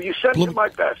 Bloomington. Well, you sent me my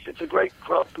best. It's a great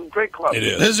club. Great club. It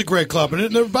is a great club.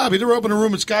 And Bobby, they're opening a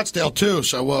room in Scottsdale, too,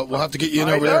 so we'll have to get you in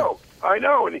over there. I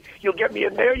know, and you'll get me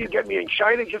in there. You get me in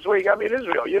China, just where you got me in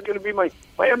Israel. You're going to be my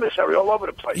emissary all over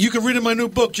the place. You can read in my new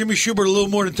book, Jimmy Schubert, a little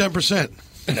more than 10%.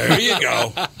 There you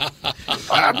go.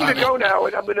 I'm going to go now,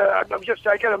 and I'm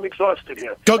exhausted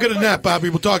here. Go get a nap, Bobby.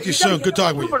 We'll talk to you soon. Good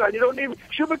talking with you. You don't need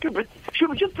Schubert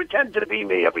just pretend to be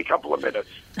me every couple of minutes.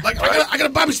 Like I got a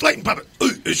Bobby Slayton puppet.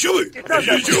 It's Schubert.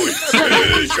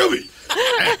 It's Schubert.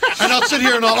 And I'll sit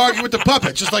here and I'll argue with the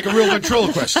puppet, just like a real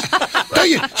ventriloquist. Don't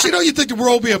you think the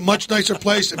world would be a much nicer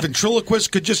place if ventriloquists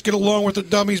could just get along with the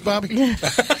dummies, Bobby?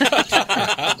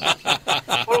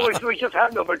 Well, if we just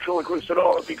had no ventriloquists at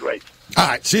all, it'd be great. All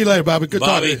right, see you later, Bobby. Good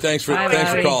talking to you. Thanks for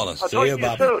calling us. I'll talk to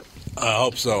you soon. I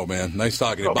hope so, man. Nice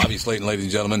talking to Bobby Slayton, ladies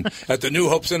and gentlemen, at the New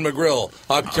Hope Cinema Grill,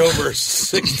 October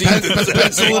 16th and 17th.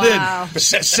 Pencil it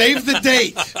in. Save the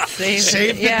date.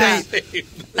 Save the date.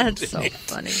 That's so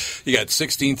funny. You got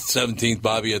 16th, 17th,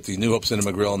 Bobby at the New Hope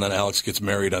Cinema Grill, and then Alex gets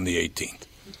married on the 18th.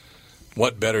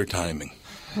 What better timing?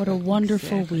 What a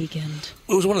wonderful weekend.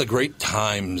 It was one of the great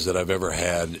times that I've ever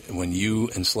had when you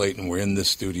and Slayton were in the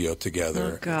studio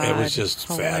together. Oh, God. It was just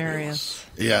hilarious.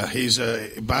 fabulous.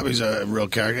 Yeah, Bobby's a real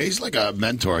character. He's like a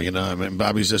mentor, I mean,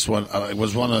 Bobby's just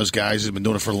was one of those guys who's been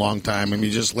doing it for a long time. I mean,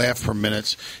 you just laugh for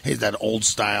minutes. He's that old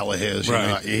style of his. You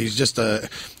know? He's just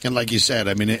and like you said,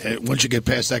 I mean, once you get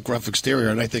past that gruff exterior,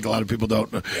 and I think a lot of people don't,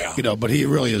 but he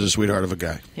really is a sweetheart of a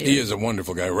guy. He is a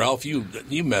wonderful guy. Ralph, you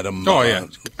met him. Oh, yeah.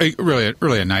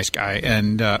 Really a nice guy.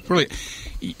 And really,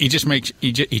 he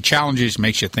challenges,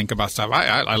 makes you think about stuff.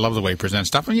 I love the way he presents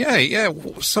stuff. And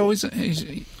so he's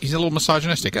a little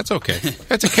misogynistic. That's okay.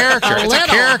 That's a character. It's a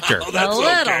character. Oh, that's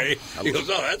okay. He goes,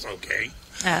 that's okay.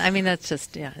 I mean, that's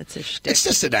just, it's a shtick. It's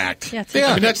just an act. Yeah,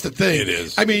 I mean, that's the thing. It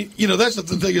is. I mean, that's the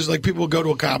thing is, like, people will go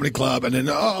to a comedy club and then,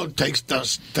 takes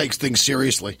things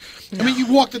seriously. No. I mean,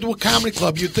 you walked into a comedy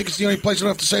club, you'd think it's the only place you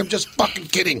don't have to say, I'm just fucking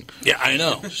kidding. Yeah, I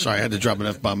know. Sorry, I had to drop an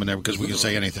F-bomb in there because we can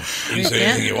say anything. You can say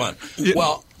anything you want. Yeah.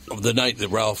 Well, the night that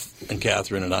Ralph and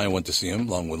Catherine and I went to see him,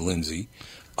 along with Lindsay,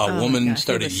 a woman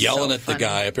started yelling at the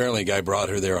guy. Apparently, a guy brought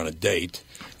her there on a date.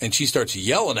 And she starts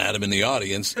yelling at him in the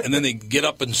audience, and then they get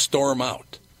up and storm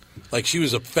out. Like she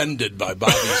was offended by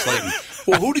Bobby Slayton.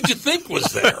 Well, who did you think was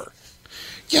there?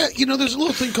 Yeah, there's a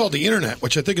little thing called the internet,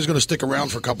 which I think is going to stick around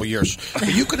for a couple years.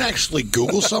 But you can actually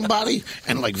Google somebody,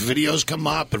 and videos come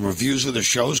up, and reviews of the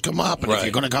shows come up. And if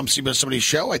you're going to come see somebody's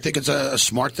show, I think it's a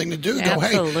smart thing to do.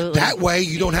 Absolutely. Go, hey, that way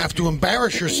you don't have to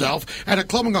embarrass yourself at a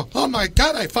club and go, oh my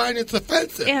God, I find it's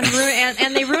offensive.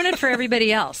 And they ruin it for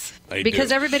everybody else.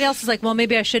 Because everybody else is like, well,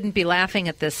 maybe I shouldn't be laughing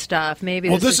at this stuff. Maybe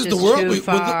this is the world too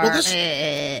far.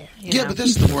 but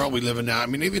this is the world we live in now. I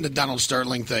mean, even the Donald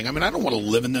Sterling thing. I mean, I don't want to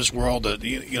live in this world that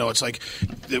it's like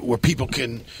where people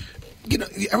can.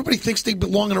 Everybody thinks they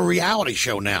belong in a reality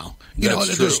show now.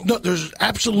 There's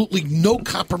absolutely no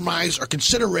compromise or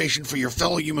consideration for your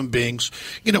fellow human beings.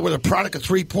 We're the product of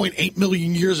 3.8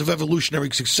 million years of evolutionary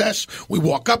success. We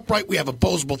walk upright. We have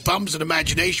opposable thumbs and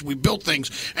imagination. We build things.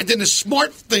 And then the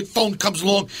smartphone comes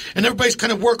along, and everybody's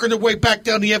kind of working their way back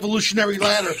down the evolutionary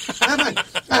ladder. My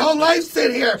whole life's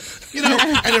in here,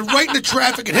 and then right in the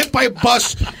traffic and hit by a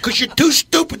bus because you're too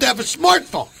stupid to have a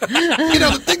smartphone.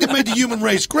 The thing that made the human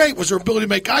race great was their ability to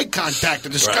make eye contact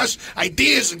and discuss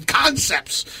ideas and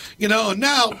concepts. And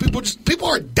now people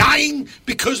are dying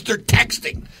because they're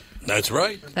texting. That's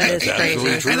right. That is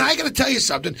crazy. And I got to tell you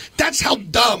something. That's how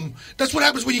dumb. That's what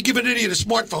happens when you give an idiot a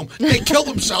smartphone. They kill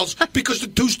themselves because they're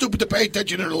too stupid to pay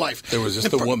attention in their life. There was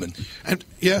just a woman.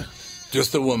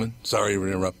 Just a woman. Sorry to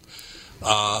interrupt.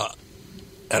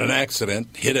 Had an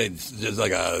accident, hit a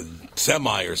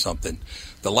semi or something.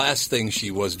 The last thing she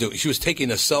was doing, she was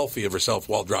taking a selfie of herself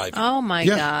while driving. Oh, my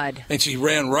God. And she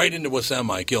ran right into a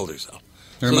semi, killed herself.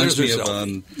 It reminds me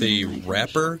of the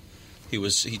rapper. He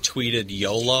tweeted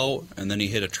YOLO, and then he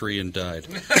hit a tree and died.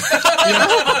 What?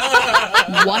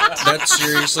 That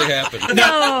seriously happened.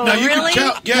 Now you really?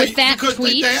 can tell, With that because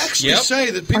tweet? they actually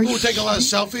say that people who take a lot of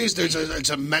selfies, it's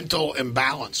a mental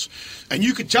imbalance. And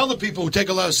you can tell the people who take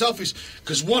a lot of selfies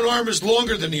because one arm is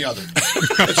longer than the other.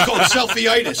 It's called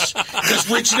selfie-itis. Just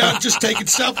reaching out, just taking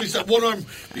selfies, that one arm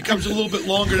becomes a little bit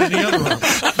longer than the other arm.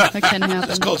 That can happen.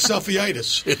 It's called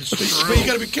selfie-itis. But you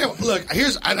got to be careful. Look,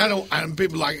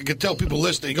 people I can tell people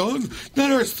listening go,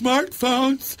 not our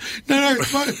smartphones, not our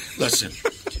smartphones. Listen,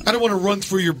 I don't want to run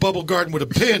through your bubble garden with a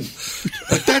pin,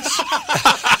 but that's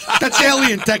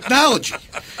alien technology.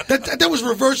 That was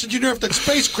reverse engineered that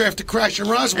spacecraft to crash in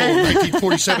Roswell in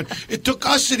 1947. It took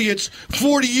us idiots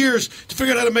 40 years to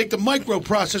figure out how to make the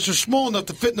microprocessor small enough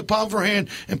to fit in the palm of our hand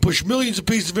and push millions of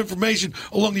pieces of information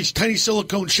along these tiny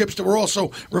silicone chips that were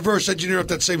also reverse engineered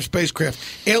that same spacecraft.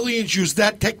 Aliens use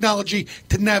that technology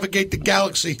to navigate the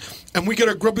galaxy, and we get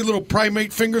our grubby little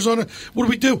primate fingers on it.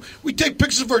 What do? We take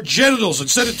pictures of our genitals and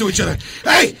send it to each other.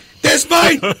 Hey! There's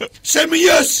mine. Send me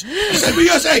yours. Send me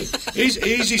yours. Hey,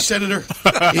 easy, Senator.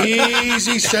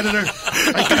 Easy, Senator.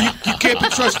 You can't be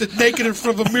trusted naked in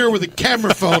front of a mirror with a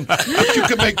camera phone. But you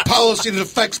can make policy that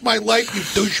affects my life, you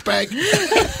douchebag.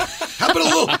 How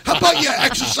about you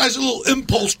exercise a little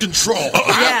impulse control?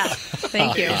 Yeah.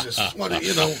 Thank you. Jesus,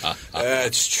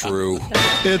 That's true.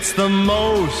 It's the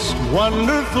most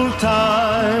wonderful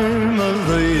time of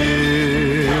the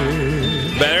year.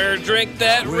 Better drink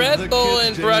that Red Bull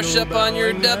and brush up on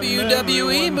your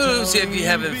WWE moves if you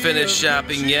haven't finished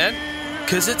shopping yet,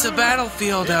 because it's a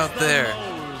battlefield out there.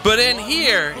 But in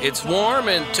here, it's warm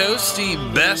and toasty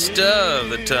best of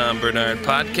the Tom Bernard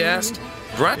Podcast,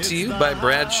 brought to you by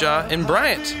Bradshaw and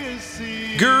Bryant.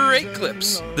 Great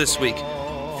clips this week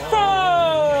from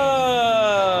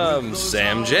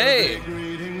Sam J,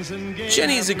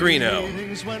 Jenny Zagrino,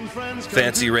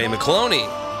 Fancy Ray McCloney,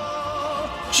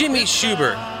 Jimmy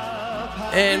Schubert,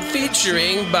 and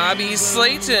featuring Bobby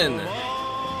Slayton.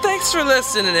 Thanks for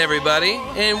listening, everybody,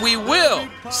 and we will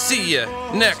see you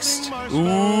next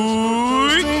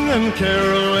week. And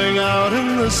caroling out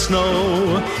in the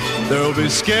snow. There'll be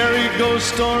scary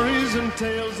ghost stories and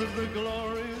tales.